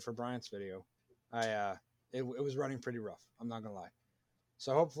we did it for Bryant's video, it was running pretty rough. I'm not gonna lie.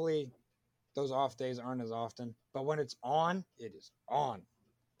 So hopefully those off days aren't as often. But when it's on, it is on.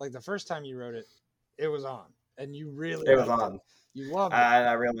 Like the first time you rode it, it was on, and you really it was on. You loved it.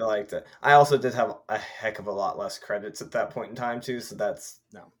 I really liked it. I also did have a heck of a lot less credits at that point in time too, so that's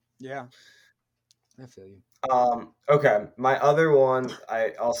yeah. I feel you. Okay, my other one,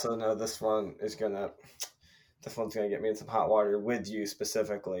 I also know this one's gonna get me in some hot water with you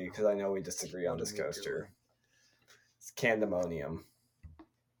specifically, because I know we disagree on this coaster. It's Candemonium.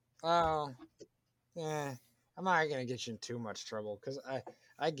 Oh, yeah. I'm not gonna get you in too much trouble, because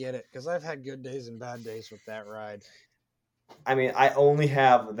I get it, because I've had good days and bad days with that ride. I mean, I only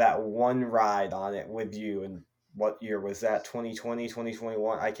have that one ride on it with you, and what year was that? 2020,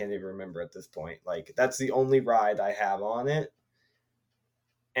 2021? I can't even remember at this point. Like, that's the only ride I have on it,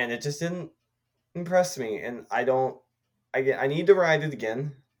 and it just didn't impress me, and I need to ride it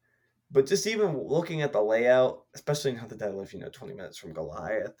again. But just even looking at the layout, especially now that I live 20 minutes from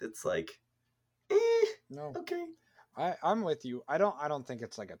Goliath, it's like, no, okay. I'm with you. I don't think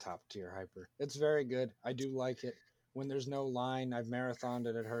it's like a top tier hyper. It's very good. I do like it when there's no line. I've marathoned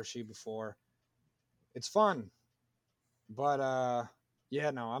it at Hershey before. It's fun, but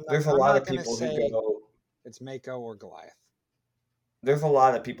yeah, no, I'm not. There's a lot of people who go. It's Mako or Goliath. There's a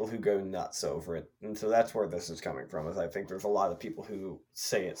lot of people who go nuts over it, and so that's where this is coming from. Is I think there's a lot of people who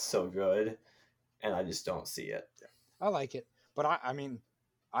say it's so good, and I just don't see it. I like it, but I mean,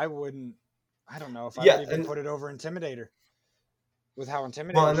 I wouldn't. I don't know if I would even put it over Intimidator. With how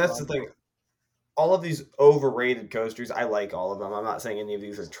Intimidator. Well, and that's the thing. All of these overrated coasters, I like all of them. I'm not saying any of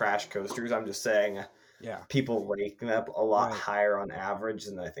these are trash coasters. I'm just saying, people rate them up a lot higher on average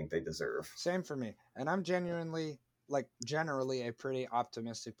than I think they deserve. Same for me, and I'm generally a pretty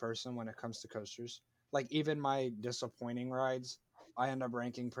optimistic person when it comes to coasters. Like, even my disappointing rides, I end up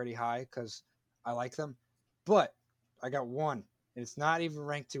ranking pretty high because I like them. But I got one, and it's not even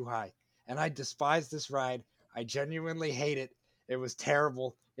ranked too high. And I despise this ride. I genuinely hate it. It was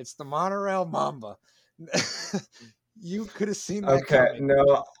terrible. It's the Monorail Mamba. You could have seen that coming.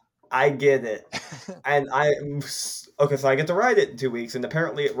 No, I get it. And so I get to ride it in 2 weeks, and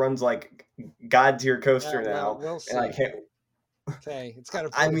apparently it runs like God tier coaster now. We'll see. And I can't. Okay, it's got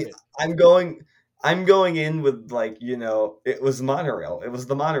to. I mean, I'm going in with it was monorail. It was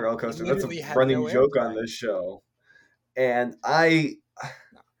the monorail coaster. That's a running joke on this show, and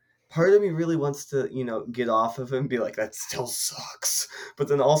part of me really wants to, get off of him and be like, that still sucks. But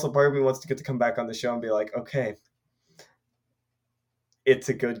then also part of me wants to get to come back on the show and be like, okay, it's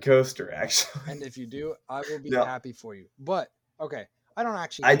a good coaster, actually. And if you do, I will be happy for you. But, okay, I don't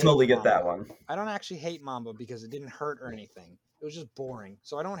actually. I hate totally get Mamba. that one. I don't actually hate Mamba because it didn't hurt or anything. It was just boring,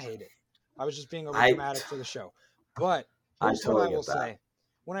 so I don't hate it. I was just being over dramatic for the show. But here's what I will say: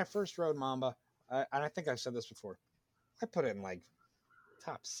 when I first rode Mamba, and I think I've said this before, I put it in like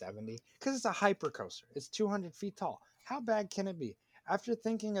top 70 because it's a hyper coaster. It's 200 feet tall. How bad can it be? After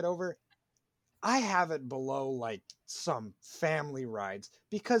thinking it over, I have it below like some family rides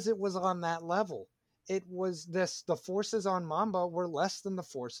because it was on that level. It was this, the forces on Mamba were less than the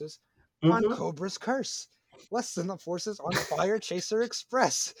forces on Cobra's Curse, less than the forces on Fire Chaser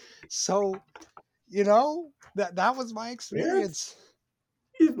Express. So, you know, that was my experience.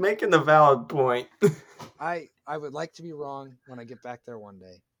 He's making a valid point. I would like to be wrong when I get back there one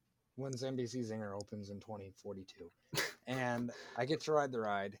day, when NBC Zinger opens in 2042, and I get to ride the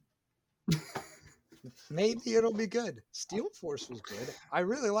ride. Maybe it'll be good. Steel Force was good. I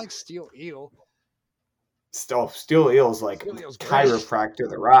really like Steel Eel. Steel Eel's like chiropractor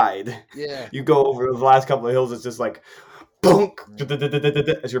the ride. Yeah. You go over the last couple of hills, it's just like bonk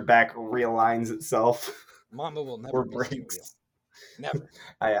as your back realigns itself. Mamba will never be Steel Eel. Never.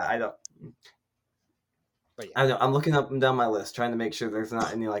 I don't. But yeah. I know. I'm looking up and down my list, trying to make sure there's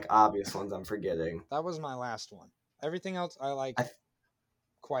not any like obvious ones I'm forgetting. That was my last one. Everything else I like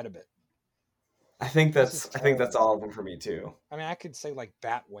quite a bit. I think that's all of them for me too. I mean, I could say like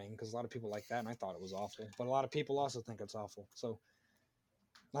Batwing because a lot of people like that, and I thought it was awful. But a lot of people also think it's awful. So,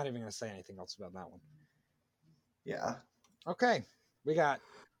 not even gonna say anything else about that one. Yeah. Okay, we got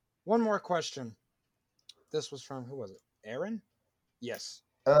one more question. This was from, who was it? Aaron? Yes.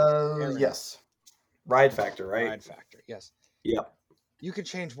 Aaron. Yes. Ride Factor, right? Ride Factor. Yes. Yep. You could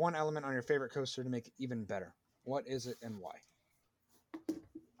change one element on your favorite coaster to make it even better. What is it and why?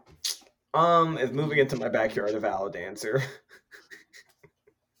 Is moving into my backyard a valid answer?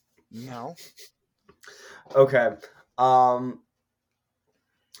 No. Okay. I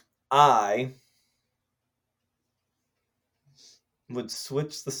would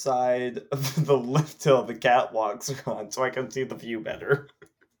switch the side of the lift hill the catwalks are on so I can see the view better.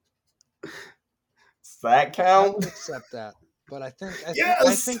 Does that count? I would accept that, but I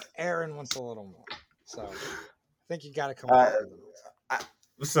think Aaron wants a little more. So I think you got to come up with it.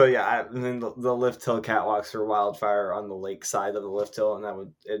 So yeah, and then the lift hill catwalks for Wildfire on the lake side of the lift hill,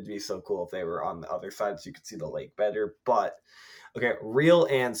 and it'd be so cool if they were on the other side so you could see the lake better. But okay, real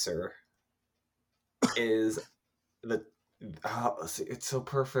answer is it's so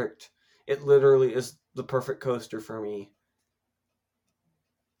perfect. It literally is the perfect coaster for me.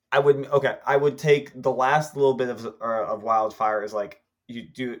 I would take the last little bit of Wildfire is like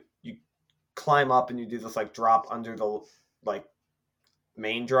you climb up and you do this like drop under the like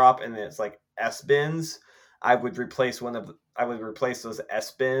main drop, and then it's like S bins. I would replace those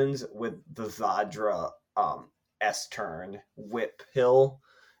S bins with the Zadra S turn whip hill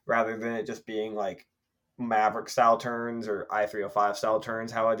rather than it just being like Maverick style turns or I-305 style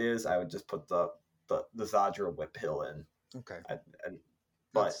turns. How it is, I would just put the Zadra whip hill in. Okay.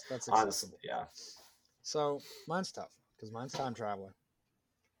 But that's honestly, yeah. So mine's tough because mine's Time Traveler,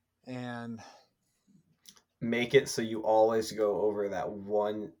 and make it so you always go over that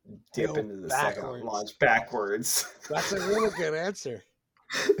one dip into the second launch backwards. That's a really good answer.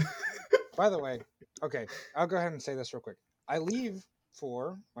 By the way, okay, I'll go ahead and say this real quick. I leave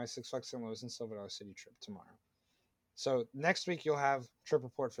for my Six Flags St. Louis and Silver Dollar City trip tomorrow. So next week you'll have trip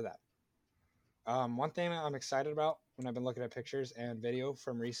report for that. One thing I'm excited about when I've been looking at pictures and video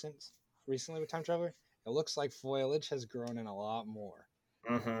from recently with Time Traveler, it looks like foliage has grown in a lot more.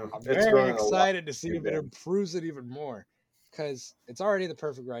 Mm-hmm. I'm very excited to see if it improves it even more because it's already the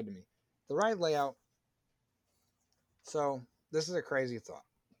perfect ride to me. The ride layout. So this is a crazy thought.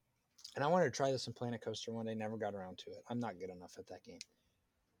 And I wanted to try this in Planet Coaster one day, never got around to it. I'm not good enough at that game.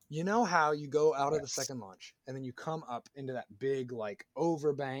 You know how you go out of the second launch and then you come up into that big like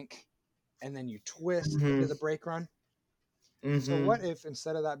overbank and then you twist into the brake run? Mm-hmm. So what if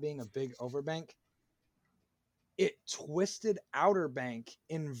instead of that being a big overbank, it twisted outer bank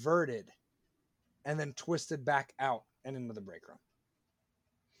inverted and then twisted back out and into the brake run?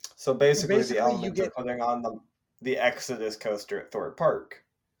 So basically the element you're putting on the Exodus coaster at Thorpe Park.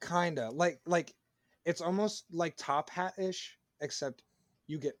 Kinda. Like it's almost like Top Hat-ish, except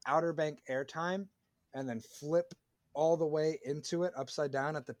you get outer bank airtime and then flip all the way into it upside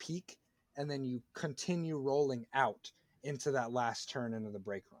down at the peak, and then you continue rolling out into that last turn into the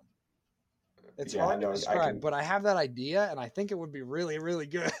brake run. It's hard to describe, but I have that idea, and I think it would be really, really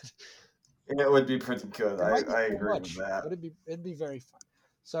good. It would be pretty good. I agree with that. But it'd be very fun.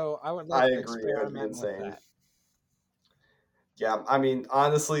 So I would like to experiment with that. Yeah, I mean,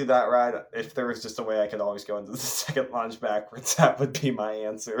 honestly, that ride, if there was just a way I could always go into the second launch backwards, that would be my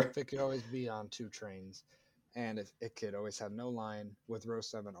answer. If it could always be on 2 trains, and if it could always have no line with row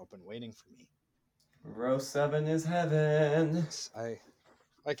 7 open waiting for me. Row 7 is heaven.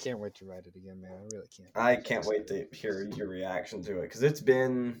 I can't wait to ride it again, man. I really can't. I can't wait to hear your reaction to it, because it's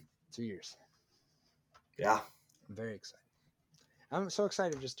been 2 years. Yeah. I'm very excited. I'm so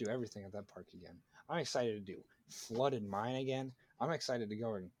excited to just do everything at that park again. I'm excited to do Flooded Mine again. I'm excited to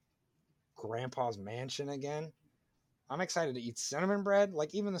go in Grandpa's Mansion again. I'm excited to eat cinnamon bread,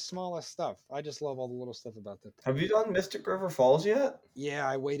 like even the smallest stuff. I just love all the little stuff about that. Have you done Mystic River Falls yet? Yeah,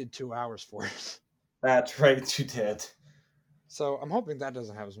 I waited 2 hours for it. That's right, you did. So I'm hoping that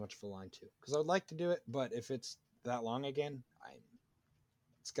doesn't have as much of a line too, because I would like to do it, but if it's that long again,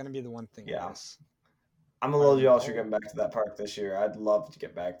 it's going to be the one thing. Yeah. I miss. I'm a little jealous you're getting back to that park this year. I'd love to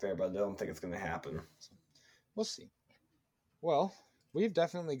get back there, but I don't think it's going to happen. We'll see. Well, we've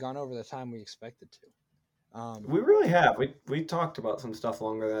definitely gone over the time we expected to. We really have. We talked about some stuff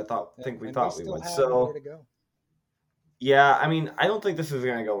longer than I think we thought we would. So more to go. Yeah, I mean, I don't think this is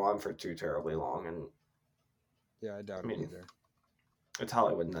going to go on for too terribly long, and yeah, I doubt it either. It's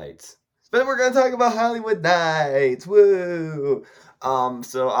Holiwood Nights. But we're going to talk about Holiwood Nights. Woo!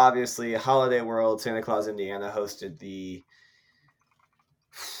 So obviously, Holiday World, Santa Claus, Indiana hosted the.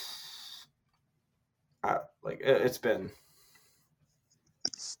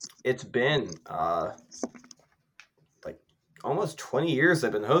 It's been almost 20 years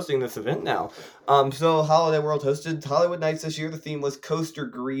they've been hosting this event now. So Holiday World hosted Holiwood Nights this year. The theme was Coaster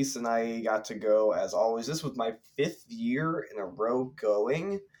Grease, and I got to go as always. This was my 5th year in a row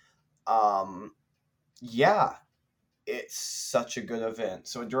going. Yeah, it's such a good event.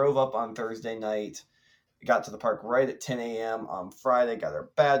 So I drove up on Thursday night, got to the park right at 10 a.m. on Friday, got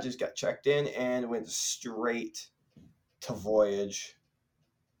our badges, got checked in, and went straight to Voyage.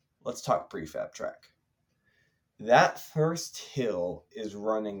 Let's talk prefab track. That first hill is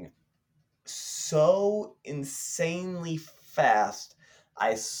running so insanely fast.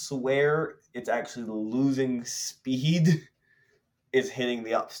 I swear it's actually losing speed. It's hitting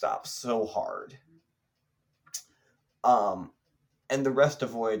the upstop so hard. And the rest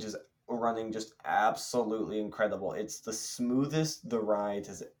of Voyage is running just absolutely incredible. It's the smoothest the ride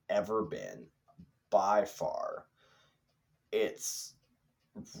has ever been, by far. It's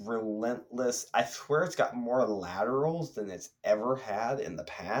relentless. I swear it's got more laterals than it's ever had in the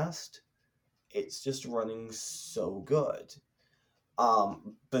past. It's just running so good.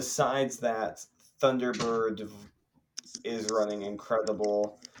 Besides that, Thunderbird is running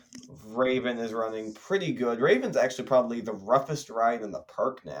incredible. Raven is running pretty good. Raven's actually probably the roughest ride in the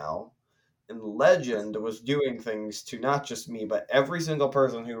park now. And Legend was doing things to not just me, but every single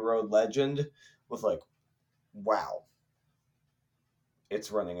person who rode Legend was like, wow. It's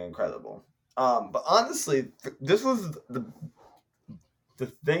running incredible. But honestly, this was the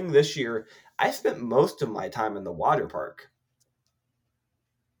thing this year. I spent most of my time in the water park.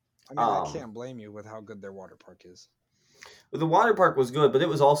 I mean, I can't blame you with how good their water park is. The water park was good, but it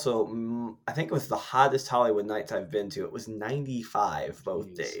was also, I think it was the hottest Holiwood Nights I've been to. It was 95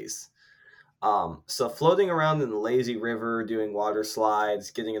 both days. So floating around in the lazy river, doing water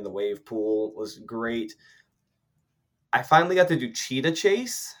slides, getting in the wave pool was great. I finally got to do Cheetah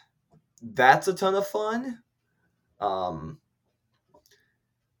Chase. That's a ton of fun.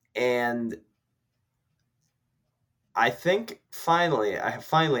 And I think finally,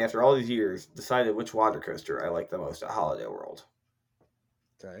 after all these years, decided which water coaster I like the most at Holiday World.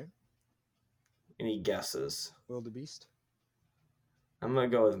 Okay. Any guesses? Wildebeest? I'm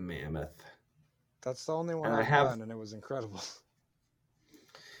going to go with Mammoth. That's the only one I've done, and it was incredible.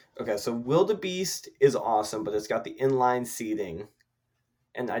 Okay, so Wildebeest is awesome, but it's got the inline seating,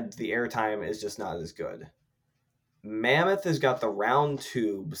 and the airtime is just not as good. Mammoth has got the round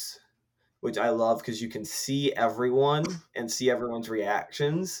tubes, which I love because you can see everyone and see everyone's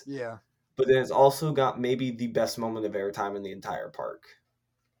reactions. Yeah. But then it's also got maybe the best moment of airtime in the entire park.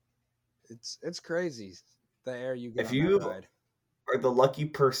 It's crazy, the air you get if on you that ride. Are the lucky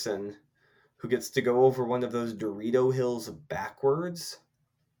person who gets to go over one of those Dorito hills backwards,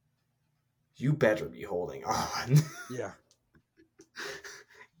 you better be holding on. Yeah.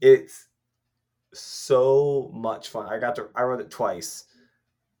 It's so much fun. I rode it twice.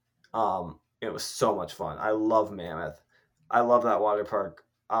 It was so much fun. I love Mammoth. I love that water park.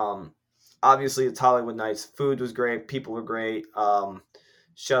 Obviously it's Holiwood Nights. Food was great. People were great.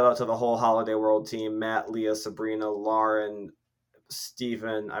 Shout out to the whole Holiday World team. Matt, Leah, Sabrina, Lauren,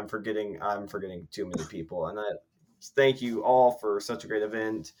 Stephen. I'm forgetting too many people. And thank you all for such a great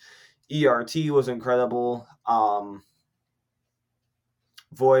event. ERT was incredible.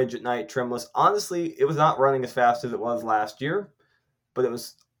 Voyage at night trimless. Honestly, it was not running as fast as it was last year, but it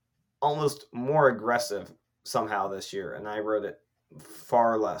was almost more aggressive somehow this year, and I rode it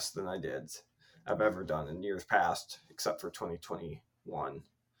far less than I've ever done in years past, except for 2021.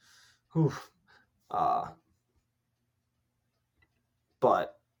 Whew.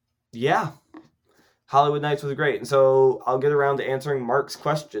 But yeah, Holiwood Nights was great. And so I'll get around to answering Mark's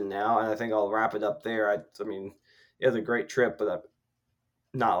question now, and I think I'll wrap it up there. I mean, it was a great trip, but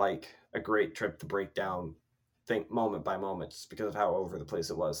not like a great trip to break down moment by moment just because of how over the place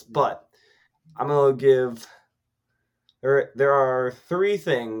it was. But I'm going to give... There are 3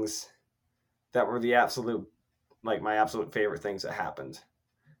 things that were the absolute, like my absolute favorite things that happened.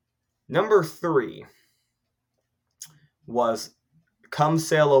 Number 3 was Come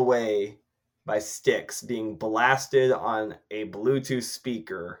Sail Away by Styx being blasted on a Bluetooth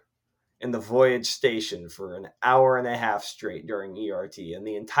speaker in the Voyage station for an hour and a half straight during ERT, and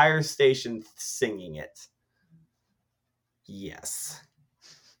the entire station singing it. Yes.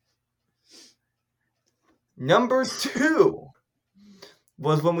 Number 2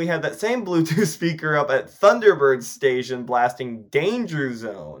 was when we had that same Bluetooth speaker up at Thunderbird station blasting Danger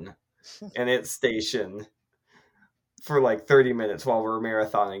Zone in its station for like 30 minutes while we're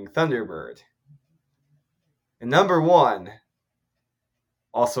marathoning Thunderbird. And number 1,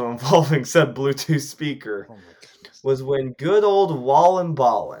 also involving said Bluetooth speaker, was when good old Wallen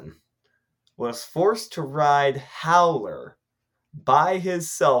Ballin was forced to ride Howler by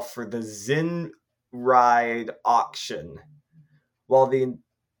himself for the Zin Ride auction, while the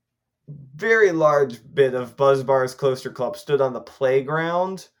very large bit of Buzzbars Coaster Club stood on the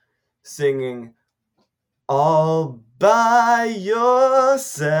playground singing all by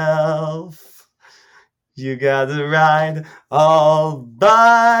yourself. You gotta ride all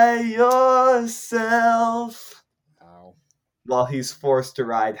by yourself. Ow. While he's forced to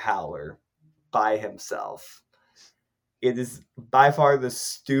ride Howler by himself. It is by far the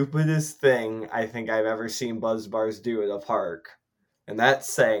stupidest thing I think I've ever seen Buzzbars do at a park. And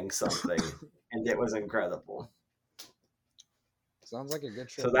that's saying something. And it was incredible. Sounds like a good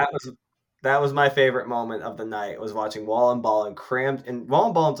trip. So that was my favorite moment of the night, was watching Wallen Ballin crammed. And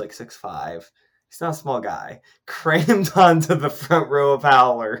Wallen Ballin's like 6'5". He's not a small guy. Crammed onto the front row of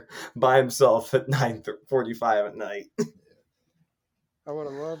Howler by himself at 9:45 at night. I would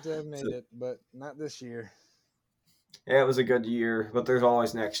have loved to have made it, but not this year. Yeah, it was a good year, but there's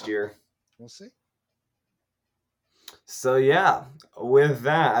always next year. We'll see. So yeah, with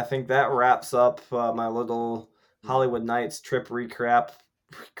that, I think that wraps up my little Holiwood Nights trip recap.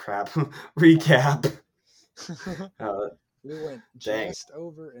 We went just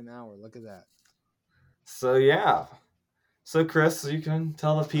over an hour. Look at that. So yeah. So Chris, you can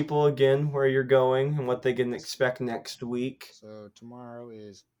tell the people again where you're going and what they can expect next week. So tomorrow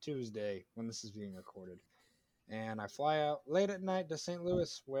is Tuesday when this is being recorded. And I fly out late at night to St.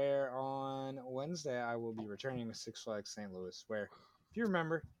 Louis, where on Wednesday I will be returning to Six Flags St. Louis, where, if you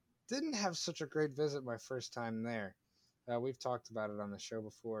remember, didn't have such a great visit my first time there. We've talked about it on the show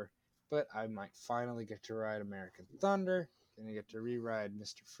before, but I might finally get to ride American Thunder, gonna get to re-ride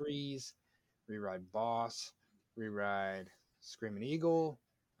Mr. Freeze, re-ride Boss, re-ride Screaming Eagle,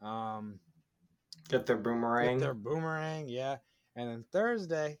 Get their boomerang. yeah. And then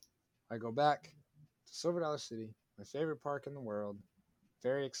Thursday, I go back to Silver Dollar City, my favorite park in the world.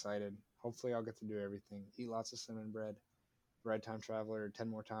 Very excited. Hopefully I'll get to do everything. Eat lots of cinnamon bread. Ride Time Traveler 10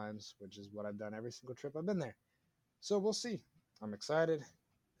 more times, which is what I've done every single trip I've been there. So we'll see. I'm excited.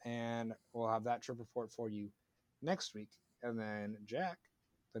 And we'll have that trip report for you next week. And then Jack,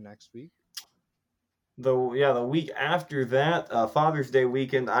 the next week. The week after that, Father's Day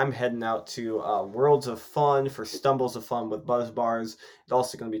weekend, I'm heading out to Worlds of Fun for Stumbles of Fun with Buzzbars. It's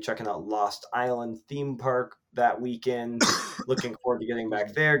also going to be checking out Lost Island theme park that weekend. Looking forward to getting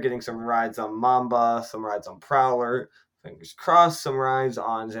back there, getting some rides on Mamba, some rides on Prowler, fingers crossed, some rides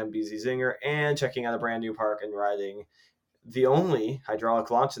on Zambezi Zinger, and checking out a brand new park and riding the only hydraulic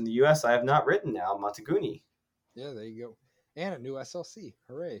launch in the U.S. I have not ridden now, Mataguni. Yeah, there you go. And a new SLC.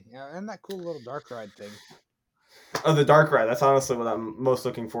 Hooray. Yeah, and that cool little dark ride thing. Oh, the dark ride. That's honestly what I'm most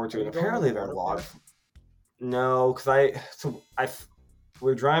looking forward to. And apparently they're locked. No, because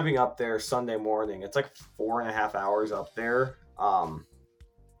we're driving up there Sunday morning. It's like 4.5 hours up there. And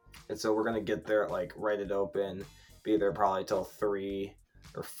so we're going to get there at like right at open, be there probably till 3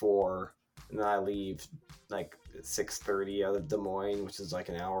 or 4. And then I leave like at 6:30 out of Des Moines, which is like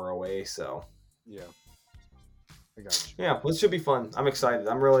an hour away. So yeah. I got you. Yeah, this should be fun. I'm excited.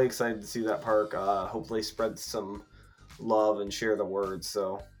 I'm really excited to see that park. Hopefully spread some love and share the word.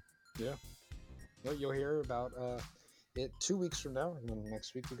 So yeah, you'll hear about it 2 weeks from now, and then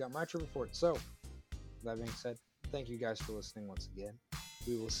next week we got my trip report. So, that being said, thank you guys for listening once again.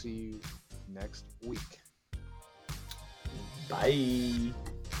 We will see you next week. Bye.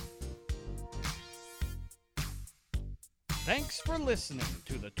 Thanks for listening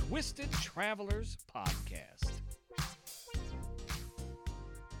to the Twisted Travelers Podcast.